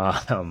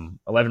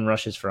 11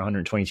 rushes for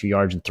 122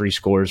 yards and 3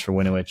 scores for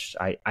Winovich.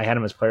 I had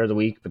him as player of the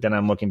week, but then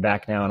I'm looking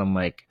back now and I'm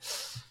like,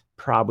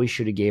 probably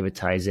should have gave it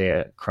to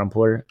Isaiah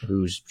Crumpler,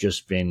 who's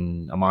just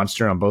been a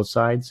monster on both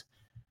sides.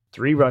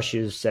 3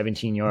 rushes,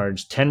 17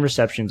 yards, 10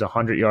 receptions,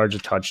 100 yards, a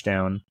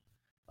touchdown,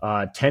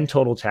 10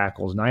 total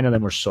tackles. 9 of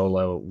them were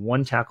solo,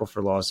 1 tackle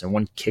for loss, and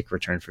 1 kick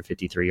return for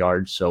 53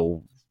 yards.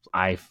 So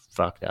I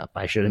fucked up.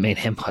 I should have made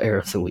him player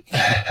of the week.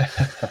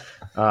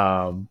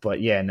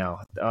 But yeah, no,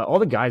 all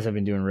the guys have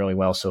been doing really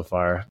well so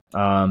far.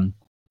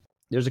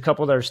 There's a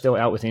couple that are still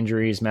out with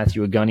injuries.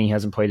 Matthew Agunny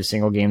hasn't played a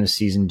single game this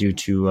season due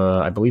to,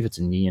 I believe it's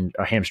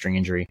a hamstring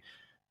injury.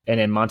 And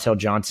then Montel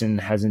Johnson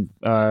hasn't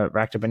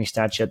racked up any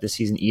stats yet this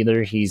season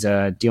either. He's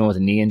dealing with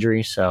a knee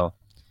injury. So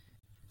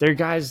they're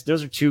guys.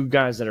 Those are 2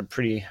 guys that are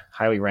pretty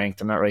highly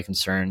ranked. I'm not really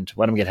concerned.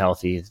 Let them get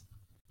healthy.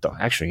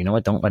 Actually, you know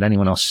what? Don't let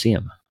anyone else see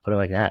them. Put it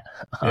like that.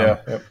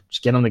 Yep.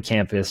 Just get on the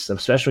campus,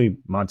 especially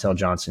Montel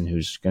Johnson,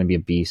 who's going to be a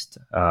beast.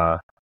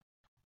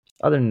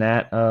 Other than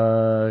that,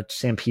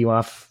 Sam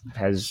Piloff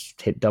has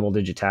hit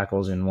double-digit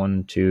tackles in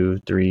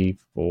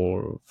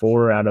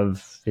 4 out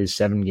of his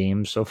 7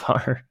 games so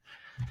far.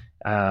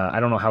 I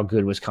don't know how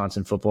good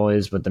Wisconsin football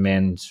is, but the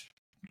man's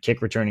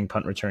kick returning,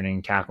 punt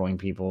returning, tackling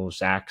people,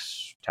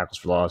 sacks, tackles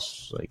for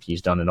loss. Like,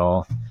 he's done it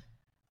all.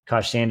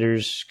 Kosh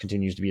Sanders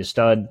continues to be a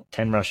stud.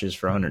 10 rushes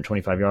for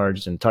 125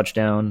 yards and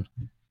touchdown.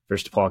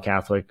 Versus Paul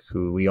Catholic,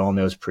 who we all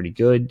know is pretty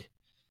good.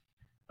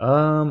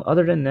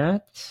 Other than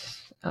that,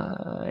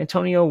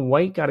 Antonio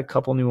White got a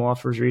couple new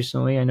offers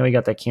recently. I know he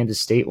got that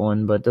Kansas State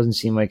one, but it doesn't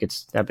seem like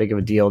it's that big of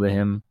a deal to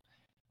him,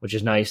 which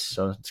is nice.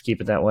 So let's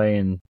keep it that way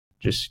and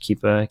just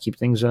keep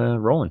things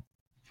rolling.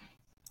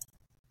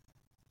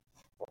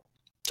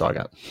 That's all I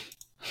got.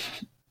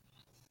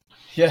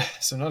 Yeah,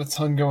 so not a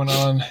ton going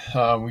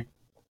on. We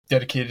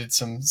dedicated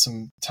some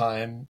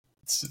time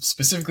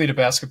specifically to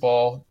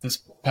basketball this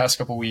past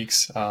couple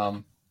weeks.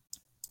 So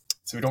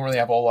we don't really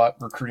have a whole lot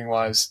recruiting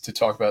wise to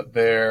talk about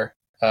there.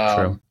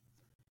 True.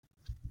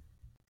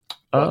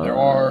 But there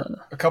are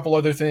a couple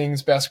other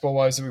things basketball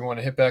wise that we want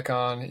to hit back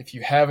on. If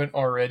you haven't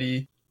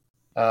already,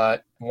 you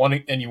want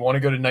to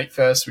go to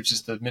KnightFest, which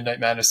is the Midnight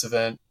Madness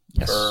event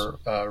for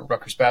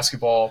Rutgers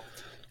basketball.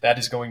 That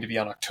is going to be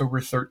on October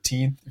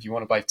 13th. If you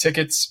want to buy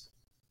tickets,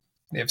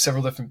 they have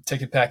several different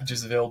ticket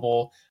packages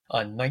available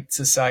on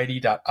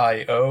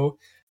knightsociety.io.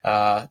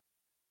 I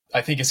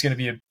think it's going to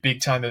be a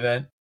big time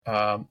event.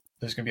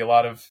 There's going to be a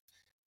lot of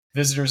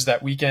visitors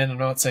that weekend. I'm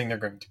not saying they're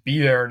going to be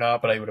there or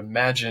not, but I would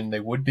imagine they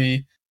would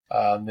be.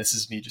 This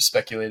is me just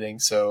speculating.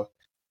 So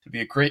it'd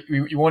be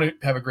you want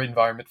to have a great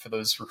environment for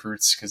those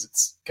recruits because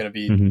it's going to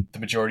be the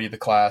majority of the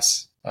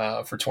class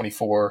for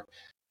 24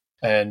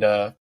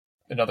 and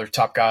another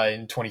top guy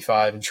in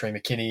 25 and Trey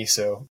McKinney.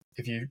 So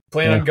if you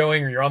plan on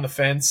going or you're on the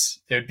fence,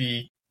 it would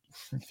be,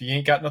 if you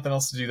ain't got nothing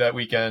else to do that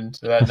weekend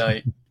or that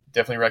night,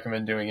 definitely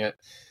recommend doing it.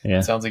 Yeah.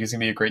 It sounds like it's going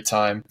to be a great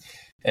time.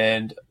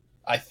 And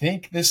I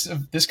think this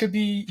could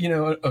be,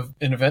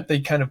 an event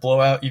they kind of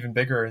blow out even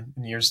bigger in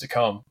years to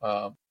come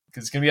because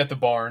it's going to be at the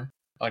Barn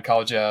on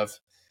College Ave.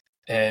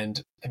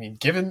 And I mean,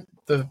 given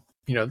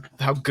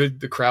how good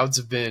the crowds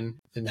have been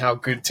and how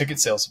good ticket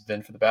sales have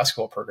been for the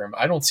basketball program,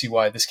 I don't see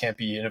why this can't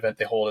be an event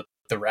they hold at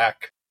the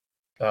Rack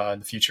in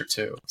the future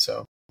too.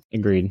 So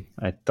agreed.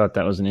 I thought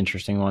that was an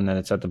interesting one that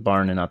it's at the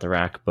Barn and not the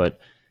Rack, but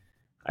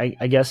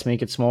I guess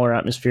make it smaller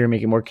atmosphere,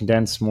 make it more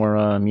condensed,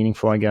 more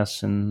meaningful, I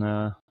guess. And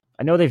I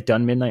know they've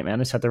done Midnight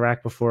Madness at the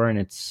Rack before, and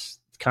it's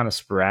kind of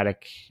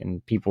sporadic,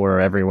 and people are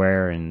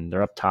everywhere, and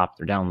they're up top,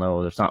 they're down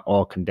low. It's not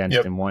all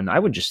condensed in one. I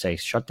would just say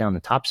shut down the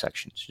top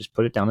sections. Just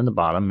put it down in the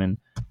bottom, and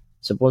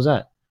simple as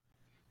that.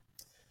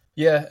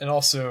 Yeah, and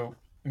also,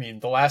 I mean,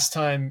 the last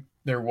time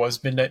there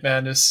was Midnight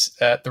Madness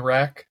at the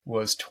Rack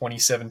was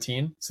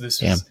 2017. So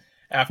this was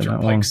after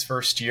Pike's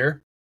first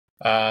year.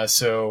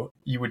 So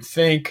you would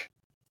think,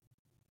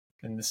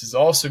 and this is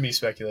also me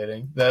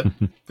speculating, that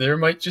there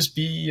might just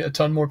be a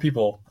ton more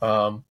people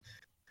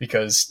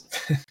because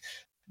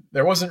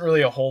there wasn't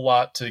really a whole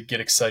lot to get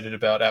excited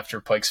about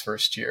after Pike's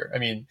first year. I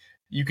mean,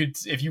 you could,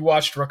 if you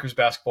watched Rutgers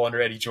basketball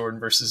under Eddie Jordan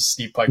versus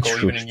Steve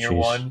Peichel, even in year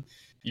one,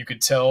 you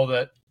could tell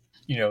that,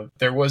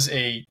 there was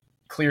a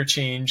clear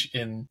change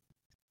in,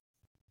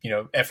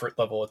 effort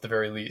level at the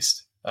very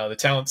least. The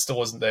talent still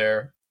wasn't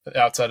there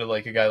outside of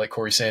like a guy like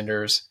Corey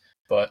Sanders,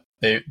 but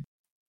they,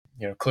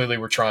 clearly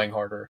were trying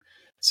harder.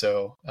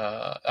 So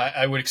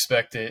I would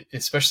expect it,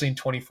 especially in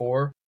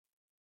 24,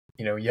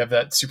 you have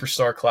that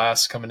superstar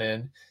class coming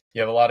in.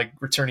 You have a lot of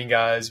returning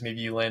guys.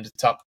 Maybe you land a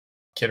top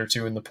kid or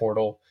two in the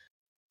portal.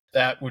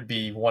 That would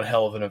be one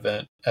hell of an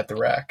event at the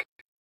rack.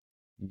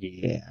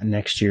 Yeah,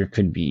 next year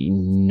could be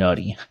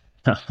nutty.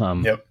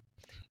 Yep.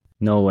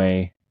 No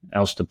way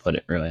else to put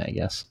it, really, I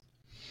guess.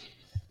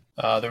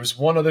 There was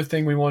one other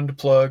thing we wanted to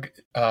plug.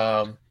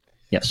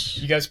 Yes.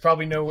 You guys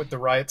probably know what the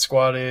Riot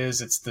Squad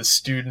is. It's the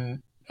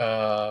student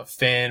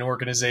fan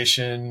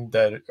organization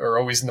that are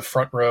always in the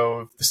front row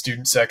of the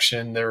student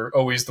section. They're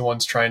always the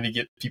ones trying to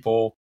get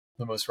people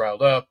the most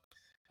riled up.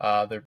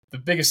 They're the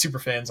biggest super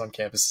fans on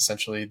campus,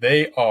 essentially.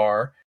 They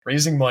are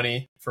raising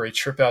money for a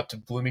trip out to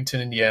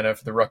Bloomington, Indiana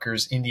for the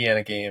Rutgers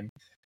Indiana game.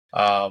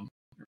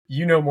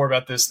 You know more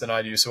about this than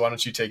I do, so why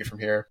don't you take it from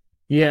here?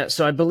 Yeah,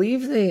 so I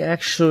believe they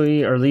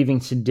actually are leaving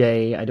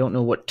today. I don't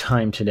know what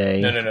time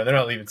today. No, they're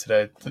not leaving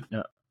today.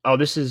 No. Oh,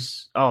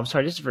 I'm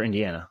sorry, this is for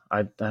Indiana.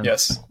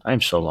 Yes.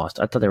 I'm so lost.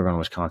 I thought they were going to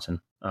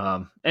Wisconsin.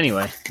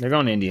 Anyway, they're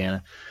going to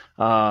Indiana.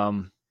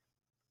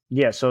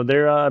 Yeah, so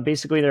they're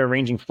they're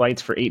arranging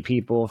flights for 8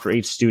 people, for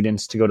 8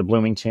 students to go to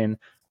Bloomington.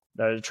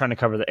 They're trying to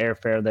cover the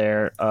airfare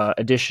there.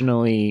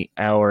 Additionally,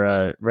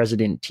 our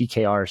resident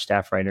TKR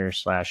staff writer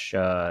 /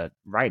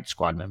 Riot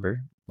Squad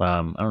member,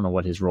 I don't know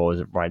what his role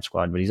is at Riot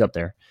Squad, but he's up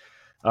there.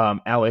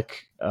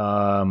 Alec,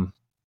 I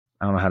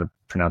don't know how to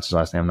pronounce his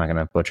last name. I'm not going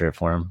to butcher it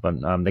for him, but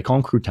they call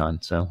him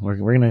Crouton, so we're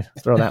going to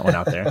throw that one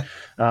out there.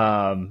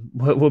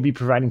 We'll be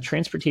providing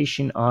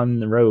transportation on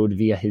the road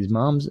via his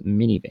mom's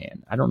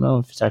minivan. I don't know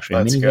if it's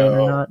actually a minivan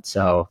or not,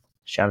 so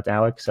shout out to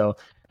Alec. So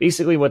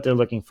basically what they're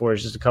looking for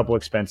is just a couple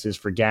expenses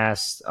for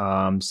gas.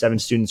 7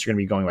 students are going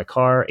to be going by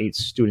car. 8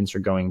 students are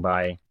going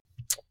by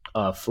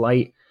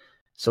flight.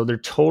 So their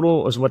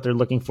total is what they're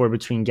looking for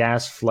between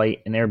gas,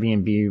 flight, and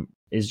Airbnb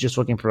is just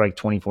looking for like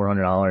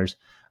 $2,400.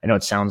 I know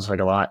it sounds like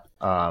a lot,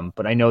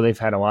 but I know they've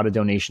had a lot of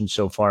donations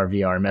so far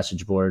via our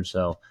message board.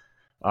 So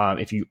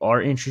if you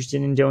are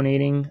interested in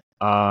donating,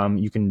 they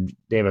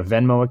have a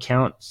Venmo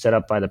account set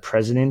up by the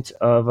president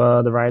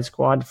of the Riot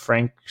Squad,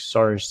 Frank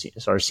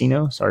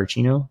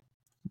Saracino.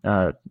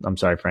 I'm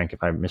sorry, Frank,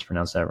 if I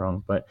mispronounced that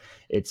wrong, but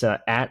it's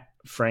at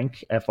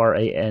Frank,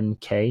 FRANK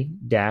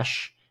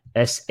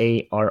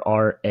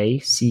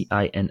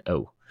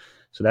SARRACINO.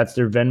 So that's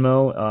their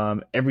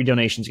Venmo. Every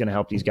donation is going to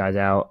help these guys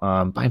out.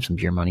 Buy them some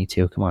beer money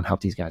too. Come on, help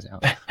these guys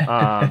out.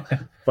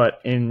 But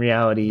in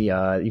reality,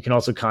 you can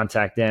also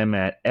contact them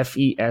at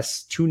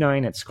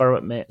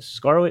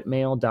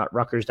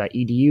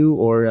FES29@scarletmail.rutgers.edu,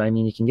 or I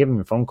mean, you can give them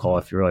a phone call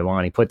if you really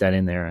want. He put that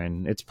in there,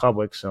 and it's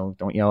public, so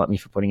don't yell at me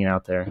for putting it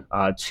out there.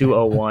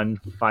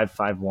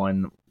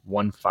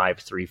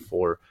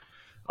 201-551-1534.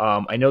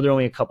 I know they're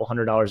only a couple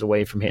 $100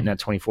 away from hitting that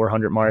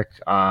 2,400 mark.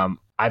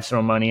 I've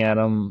thrown money at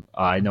them.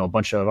 I know a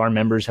bunch of our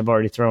members have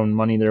already thrown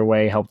money their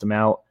way, helped them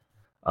out.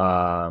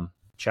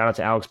 Shout out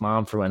to Alex's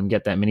mom for letting him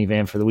get that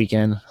minivan for the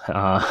weekend.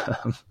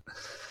 But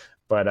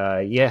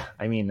yeah,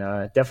 I mean,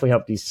 definitely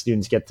help these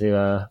students get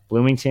to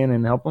Bloomington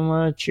and help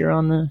them cheer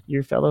on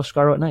your fellow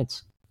Scarlet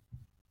Knights.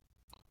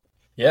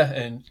 Yeah,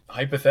 and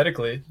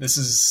hypothetically, this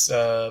is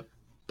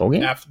bowl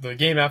game? This is the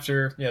game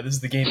after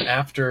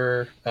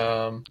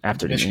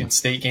the Michigan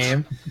State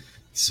game.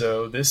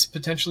 So this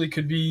potentially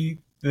could be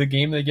the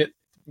game they get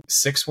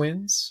 6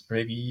 wins, or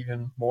maybe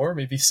even more,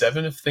 maybe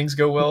 7 if things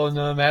go well in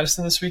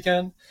Madison this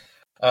weekend.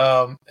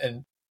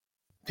 And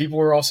people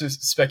were also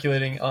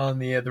speculating on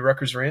the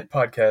Rutgers Rant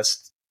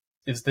podcast.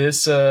 Is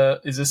this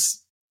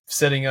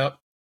setting up,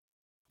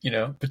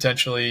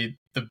 potentially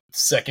the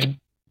second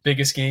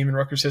biggest game in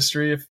Rutgers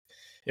history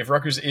if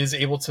Rutgers is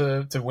able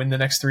to win the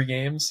next 3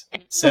 games?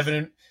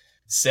 7-1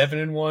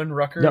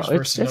 Rutgers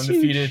versus an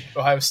undefeated huge.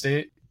 Ohio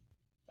State.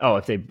 Oh,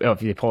 if they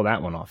pull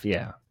that one off,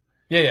 yeah.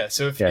 Yeah.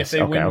 So if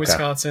they win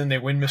Wisconsin, they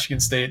win Michigan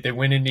State, they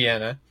win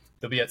Indiana,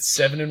 they'll be at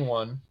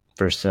 7-1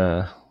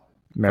 versus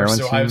Maryland,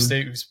 versus Ohio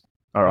State,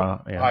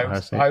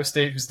 Ohio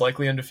State, who's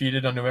likely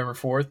undefeated on November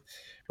 4th.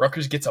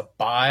 Rutgers gets a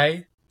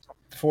bye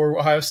for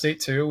Ohio State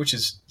too, which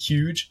is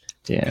huge.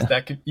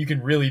 Yeah, you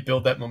can really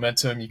build that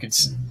momentum. You can,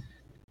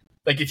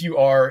 if you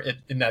are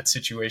in that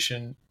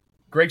situation,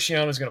 Greg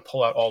Schiano is going to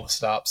pull out all the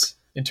stops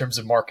in terms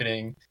of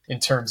marketing, in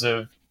terms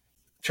of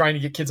trying to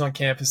get kids on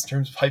campus, in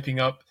terms of hyping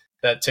up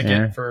that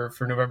ticket for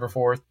November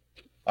 4th.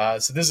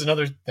 So this is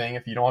another thing.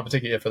 If you don't have a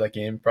ticket yet for that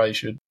game, probably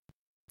should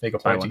make a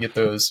point to get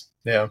those.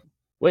 Yeah.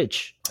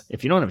 Which,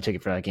 if you don't have a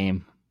ticket for that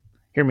game,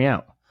 hear me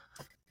out.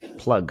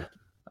 Plug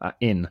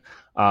in.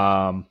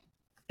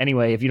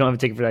 Anyway, if you don't have a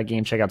ticket for that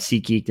game, check out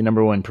SeatGeek, the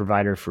 #1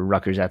 provider for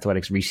Rutgers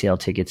athletics resale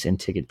tickets and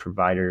ticket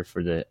provider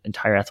for the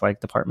entire athletic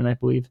department, I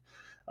believe.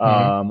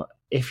 Mm-hmm.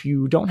 If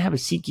you don't have a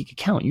SeatGeek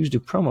account, use the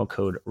promo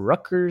code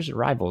Rutgers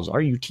Rivals,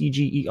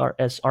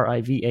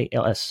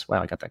 RUTGERSRIVALS.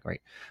 Wow, I got that right.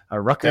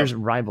 Rutgers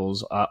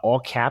Rivals, all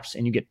caps,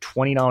 and you get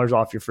 $20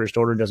 off your first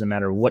order. Doesn't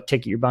matter what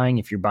ticket you're buying.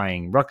 If you're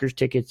buying Rutgers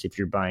tickets, if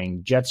you're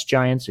buying Jets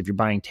Giants, if you're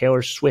buying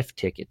Taylor Swift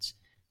tickets,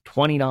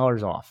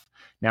 $20 off.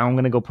 Now I'm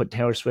going to go put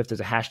Taylor Swift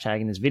as a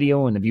hashtag in this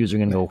video, and the views are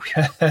going to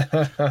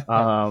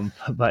go.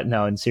 But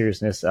no, in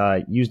seriousness,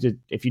 use it.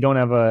 If you don't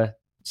have a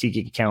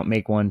SeatGeek account,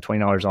 make one,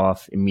 $20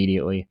 off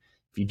immediately.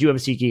 if you do have a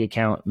SeatGeek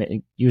account,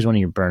 use one of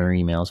your burner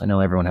emails. I know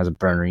everyone has a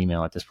burner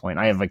email at this point.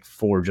 I have like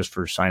 4 just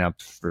for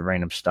signups for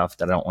random stuff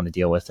that I don't want to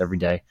deal with every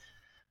day.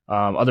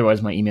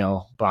 Otherwise, my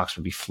email box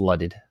would be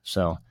flooded.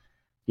 So,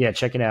 yeah,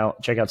 check it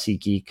out. Check out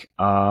SeatGeek.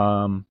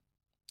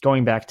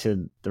 Going back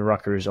to the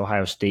Rutgers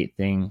Ohio State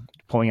thing,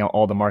 pulling out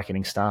all the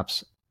marketing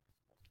stops.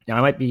 Now,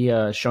 I might be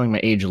showing my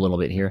age a little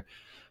bit here,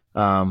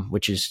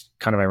 which is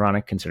kind of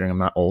ironic considering I'm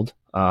not old.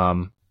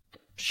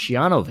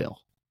 Shianoville,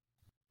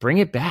 bring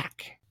it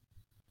back.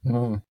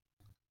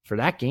 For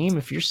that game,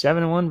 if you're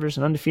 7-1 versus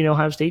an undefeated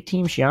Ohio State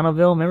team,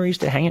 Shianoville, remember,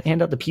 used to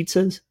hand out the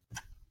pizzas?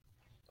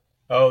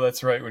 Oh,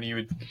 that's right. When you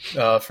would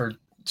for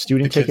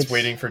student tickets,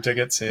 waiting for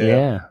tickets.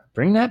 Yeah,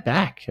 bring that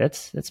back.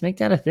 Let's make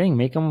that a thing.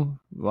 Make them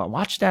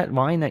watch that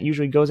line that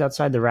usually goes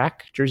outside the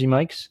rack, Jersey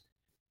Mike's.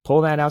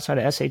 Pull that outside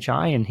of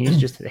SHI, and he's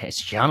just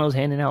Shiano's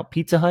handing out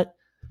Pizza Hut.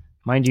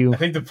 Mind you, I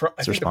think the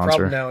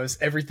problem now is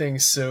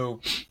everything's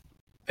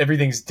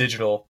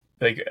digital.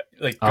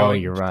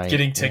 You're right.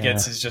 Getting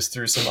tickets is just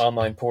through some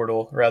online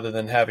portal rather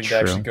than having to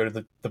actually go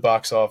to the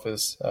box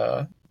office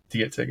to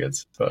get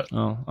tickets. But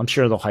I'm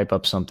sure they'll hype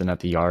up something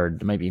at the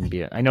Yard. It might even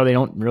be. I know they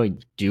don't really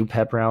do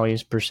pep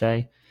rallies per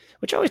se,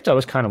 which I always thought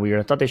was kind of weird.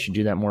 I thought they should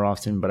do that more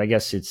often, but I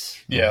guess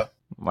it's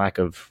lack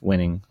of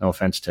winning. No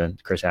offense to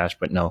Chris Ash,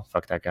 but no,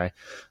 fuck that guy.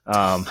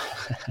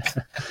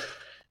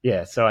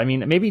 Yeah, so I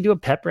mean, maybe do a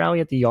pep rally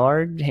at the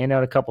Yard, hand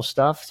out a couple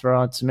stuff,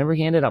 throw out some. Remember,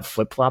 he handed out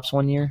flip flops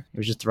one year. He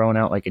was just throwing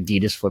out like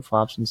Adidas flip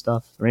flops and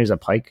stuff. Or maybe it was a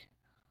Pike.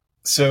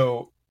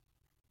 So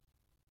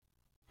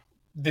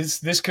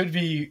this could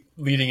be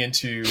leading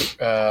into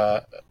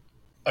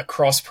a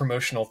cross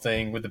promotional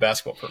thing with the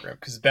basketball program,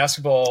 because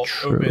basketball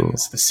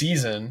opens the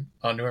season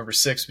on November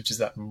 6th, which is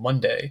that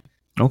Monday.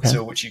 Okay.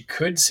 So what you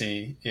could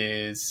see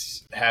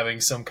is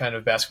having some kind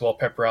of basketball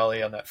pep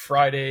rally on that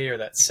Friday or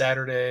that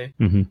Saturday.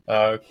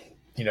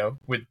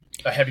 With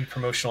a heavy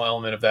promotional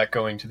element of that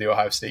going to the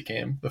Ohio State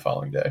game the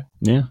following day.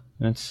 Yeah,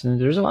 there's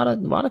a lot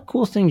of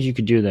cool things you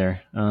could do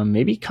there.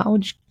 Maybe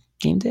college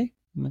game day,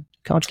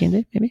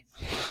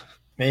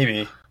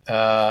 maybe.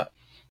 But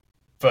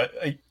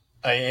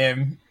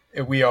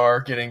we are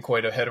getting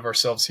quite ahead of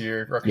ourselves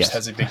here. Rutgers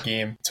has a big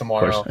game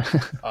tomorrow.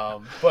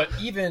 But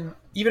even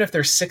if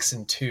they're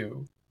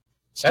 6-2,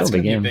 that's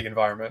going to be a big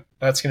environment.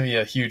 That's going to be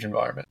a huge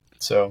environment.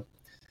 So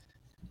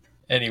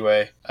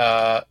anyway,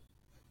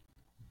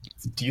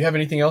 do you have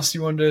anything else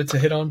you wanted to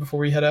hit on before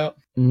we head out?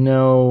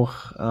 No.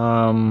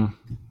 Not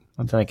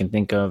that I can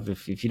think of.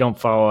 If you don't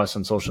follow us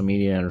on social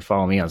media or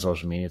follow me on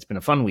social media, it's been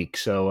a fun week.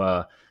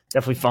 So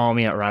definitely follow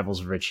me at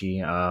Rivals of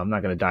Richie. I'm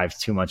not going to dive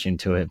too much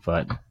into it,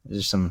 but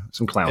there's some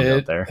clowns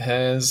out there. It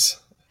has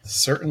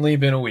certainly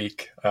been a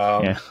week.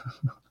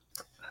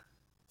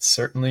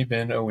 Certainly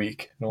been a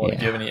week. I don't want to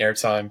give any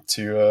airtime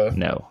to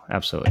no,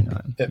 absolutely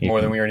not.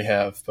 More than we already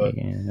have. But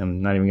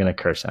I'm not even going to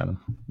curse at him.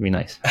 It'd be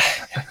nice.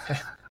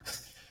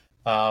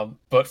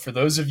 But for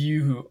those of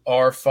you who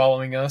are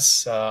following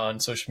us on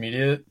social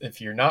media, if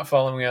you're not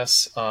following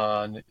us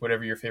on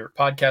whatever your favorite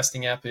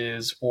podcasting app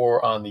is,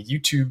 or on the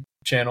YouTube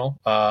channel,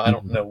 I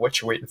don't know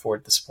what you're waiting for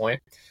at this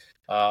point.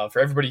 For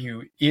everybody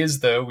who is,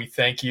 though, we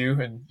thank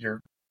you, and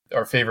you're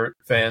our favorite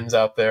fans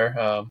out there.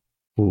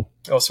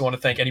 I also want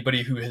to thank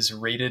anybody who has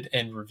rated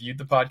and reviewed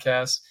the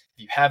podcast.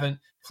 If you haven't,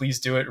 please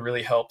do it. It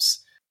really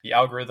helps the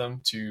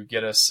algorithm to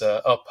get us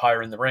up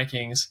higher in the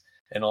rankings,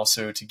 and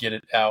also to get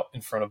it out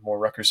in front of more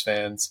Rutgers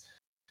fans.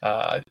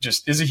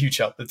 Just is a huge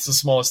help. It's the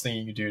smallest thing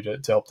you can do to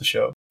help the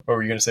show. What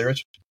were you going to say,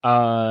 Rich?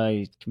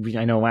 I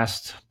know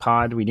last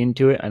pod we didn't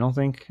do it. I don't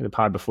think the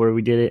pod before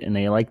we did it, and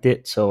they liked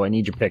it. So I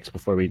need your picks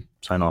before we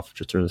sign off.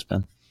 Just through this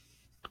pen.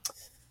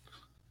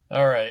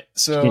 All right.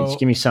 So just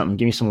give me something.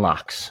 Give me some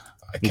locks.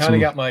 I'm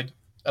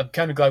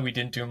kind of glad we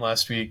didn't do them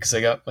last week because I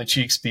got my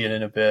cheeks beat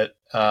in a bit.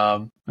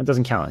 That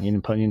doesn't count. You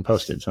didn't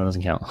post it, so it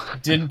doesn't count.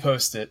 Didn't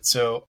post it.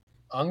 So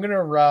I'm going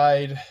to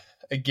ride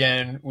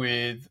again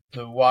with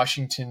the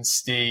Washington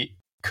State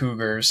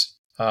Cougars.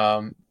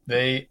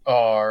 They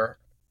are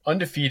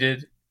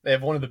undefeated. They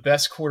have one of the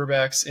best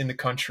quarterbacks in the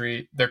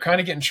country. They're kind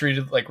of getting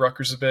treated like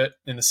Rutgers a bit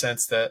in the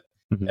sense that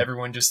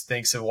everyone just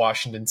thinks of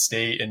Washington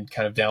State and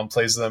kind of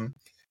downplays them.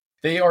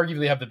 They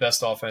arguably have the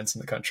best offense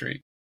in the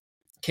country.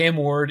 Cam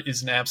Ward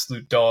is an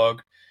absolute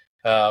dog.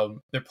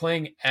 They're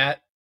playing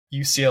at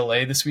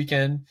UCLA this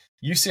weekend.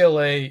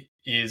 UCLA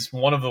is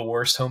one of the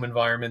worst home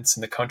environments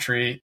in the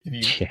country.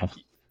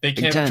 They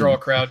can't draw a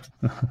crowd.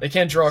 They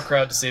can't draw a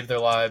crowd to save their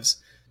lives.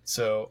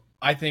 So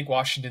I think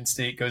Washington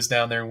State goes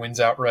down there and wins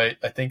outright.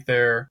 I think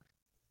they're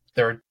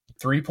a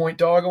 3-point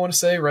dog. I want to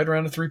say right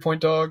around a 3-point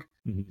dog.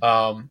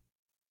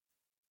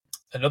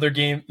 Another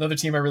team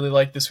I really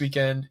like this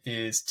weekend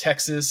is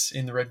Texas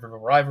in the Red River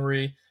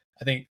Rivalry.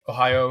 I think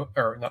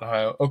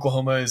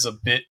Oklahoma is a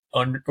bit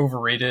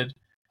overrated.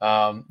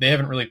 They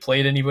haven't really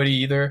played anybody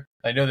either.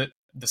 I know that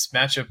this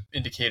matchup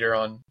indicator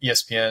on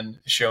ESPN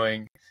is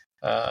showing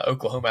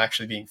Oklahoma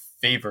actually being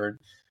favored.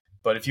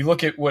 But if you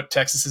look at what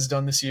Texas has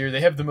done this year,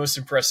 they have the most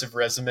impressive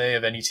resume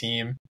of any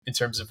team in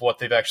terms of what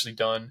they've actually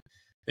done.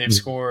 They've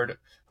scored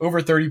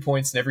over 30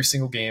 points in every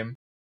single game.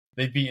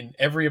 They've beaten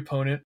every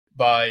opponent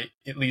by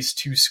at least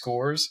 2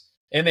 scores.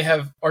 And they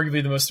have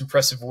arguably the most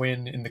impressive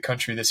win in the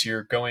country this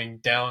year, going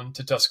down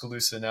to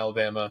Tuscaloosa in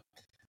Alabama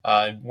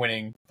and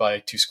winning by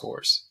 2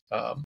 scores.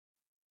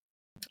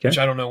 Which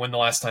I don't know when the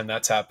last time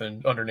that's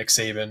happened under Nick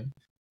Saban.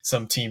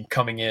 Some team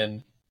coming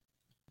in,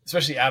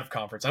 especially out of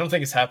conference. I don't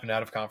think it's happened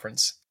out of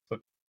conference,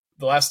 but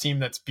the last team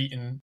that's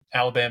beaten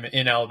Alabama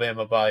in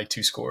Alabama by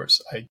 2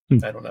 scores. I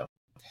don't know.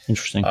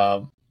 Interesting.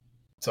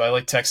 So I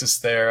like Texas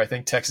there. I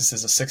think Texas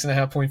is a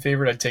 6.5-point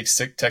favorite. I'd take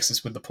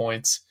Texas with the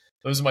points.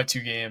 Those are my 2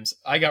 games.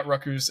 I got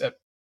Rutgers at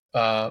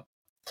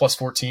plus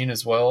 14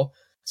 as well.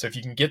 So if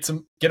you can get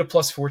a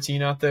plus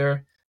 14 out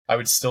there, I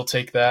would still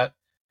take that.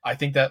 I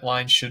think that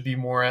line should be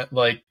more at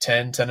like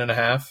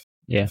 10.5.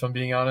 Yeah. If I'm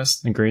being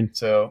honest. Agreed.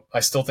 So I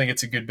still think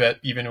it's a good bet,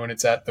 even when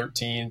it's at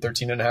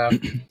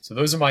 13.5. So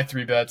those are my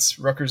 3 bets: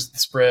 Rutgers with the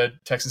spread,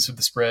 Texas with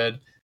the spread,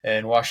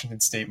 and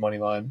Washington State money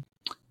line.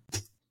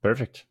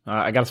 Perfect.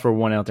 I got to throw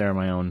one out there on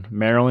my own.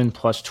 Maryland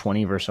plus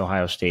 20 versus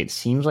Ohio State.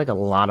 Seems like a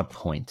lot of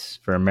points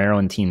for a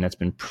Maryland team that's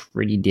been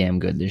pretty damn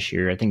good this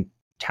year. I think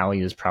Tally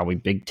is probably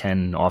Big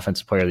Ten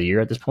Offensive Player of the Year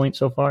at this point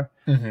so far.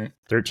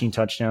 13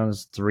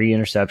 touchdowns, 3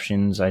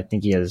 interceptions. I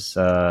think he has,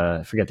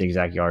 I forget the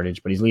exact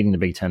yardage, but he's leading the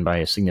Big Ten by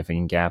a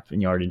significant gap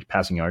in yardage,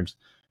 passing yards.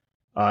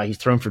 He's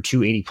thrown for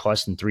 280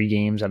 plus in 3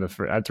 games out of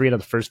 3 out of the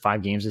first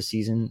 5 games this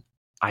season.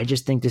 I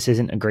just think this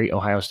isn't a great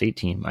Ohio State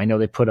team. I know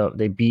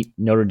they beat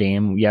Notre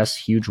Dame. Yes,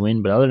 huge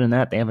win, but other than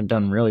that, they haven't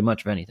done really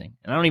much of anything.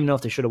 And I don't even know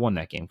if they should have won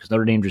that game because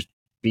Notre Dame just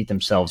beat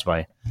themselves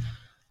by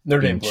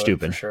Notre Dame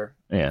stupid. For sure.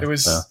 Yeah, it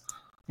was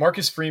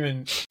Marcus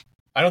Freeman.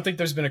 I don't think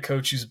there's been a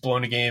coach who's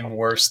blown a game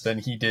worse than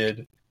he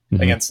did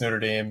against Notre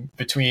Dame,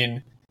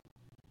 between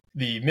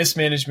the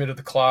mismanagement of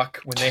the clock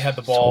when they had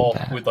the ball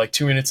with like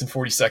 2 minutes and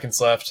 40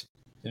 seconds left,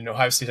 and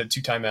Ohio State had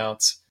 2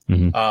 timeouts,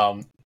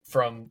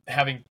 from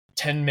having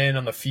 10 men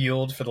on the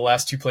field for the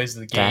last 2 plays of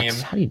the game.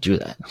 How do you do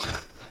that?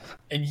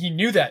 And he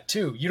knew that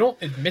too. You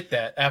don't admit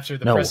that after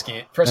the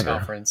press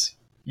conference.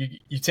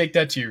 You take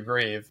that to your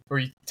grave, or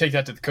you take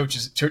that to the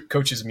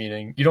coaches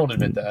meeting. You don't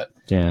admit that.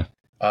 Yeah.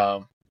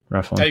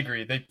 Rough one. I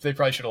agree. They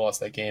probably should have lost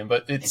that game,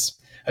 but it's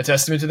a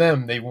testament to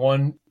them. They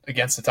won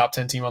against the top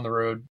 10 team on the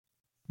road.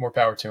 More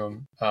power to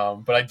them.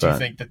 But I do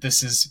think that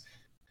this is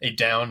a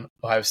down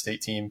Ohio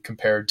State team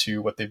compared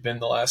to what they've been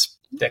the last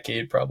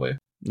decade, probably.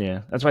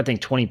 Yeah, that's why I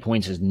think 20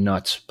 points is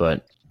nuts.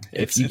 But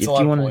if you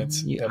want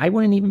to, I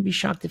wouldn't even be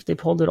shocked if they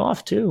pulled it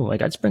off too.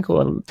 Like, I'd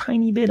sprinkle a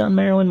tiny bit on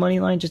Maryland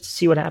money line just to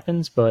see what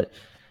happens. But I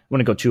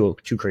wouldn't go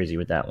too crazy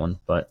with that one.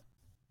 But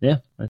yeah,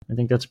 I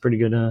think that's a pretty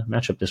good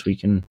matchup this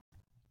week, and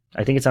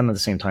I think it's on at the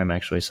same time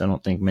actually. So I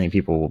don't think many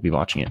people will be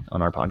watching it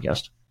on our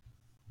podcast.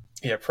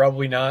 Yeah,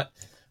 probably not.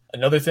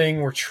 Another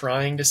thing we're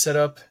trying to set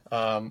up,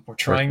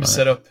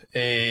 set up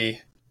a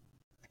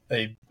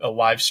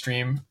live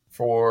stream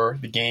for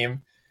the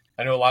game.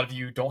 I know a lot of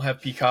you don't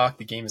have Peacock.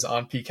 The game is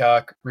on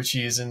Peacock.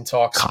 Richie is in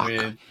talks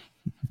with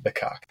the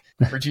cock.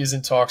 Richie is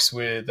in talks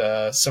with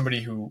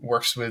somebody who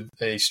works with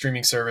a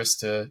streaming service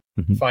to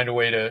find a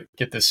way to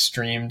get this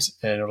streamed,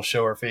 and it'll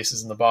show our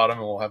faces in the bottom,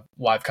 and we'll have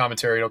live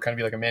commentary. It'll kind of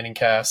be like a Manning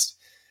cast.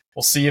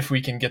 We'll see if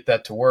we can get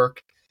that to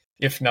work.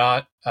 If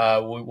not,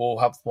 we will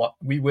have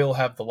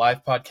the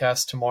live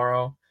podcast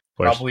tomorrow,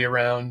 probably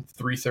around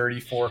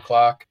 3:30, 4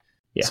 o'clock.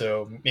 Yeah.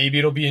 So maybe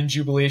it'll be in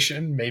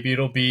jubilation. Maybe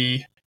it'll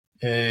be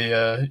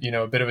a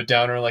bit of a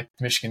downer like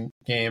the Michigan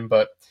game,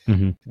 but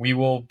we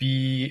will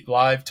be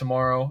live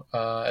tomorrow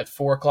at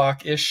 4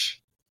 o'clock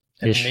ish,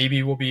 and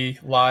maybe we'll be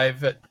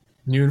live at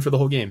noon for the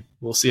whole game.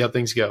 We'll see how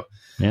things go.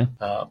 Yeah.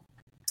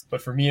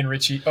 But for me and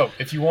Richie,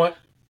 if you want,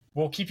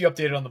 we'll keep you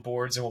updated on the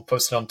boards, and we'll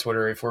post it on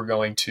Twitter if we're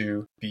going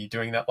to be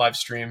doing that live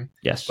stream.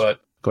 Yes, but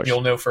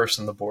you'll know first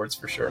on the boards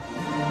for sure.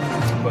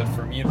 But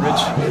for me and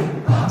Rich,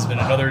 it's been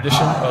another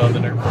edition of the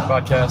Nerd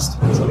Report Podcast.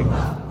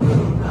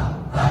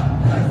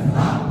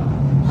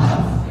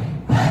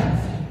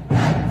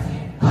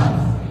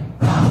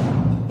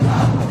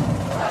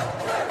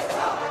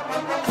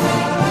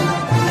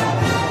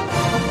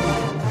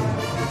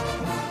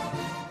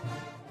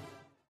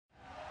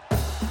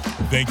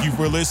 Thank you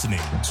for listening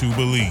to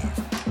Believe.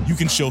 You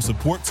can show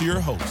support to your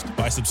host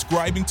by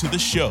subscribing to the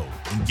show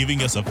and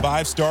giving us a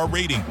 5-star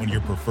rating on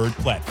your preferred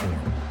platform.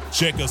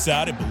 Check us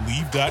out at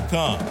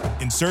Believe.com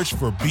and search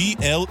for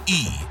BLEAV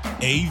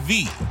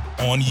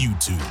on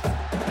YouTube.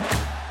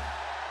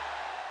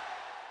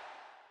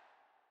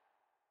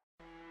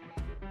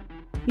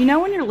 You know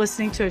when you're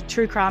listening to a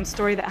true crime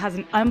story that has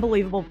an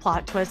unbelievable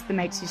plot twist that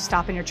makes you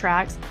stop in your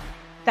tracks?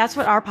 That's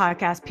what our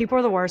podcast, People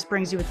Are the Worst,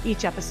 brings you with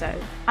each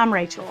episode. I'm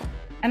Rachel.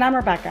 And I'm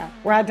Rebecca.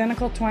 We're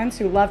identical twins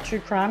who love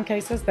true crime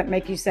cases that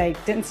make you say,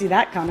 didn't see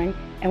that coming,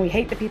 and we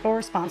hate the people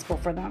responsible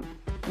for them.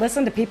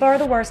 Listen to People Are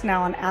the Worst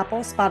now on Apple,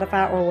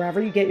 Spotify, or wherever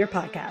you get your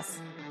podcasts.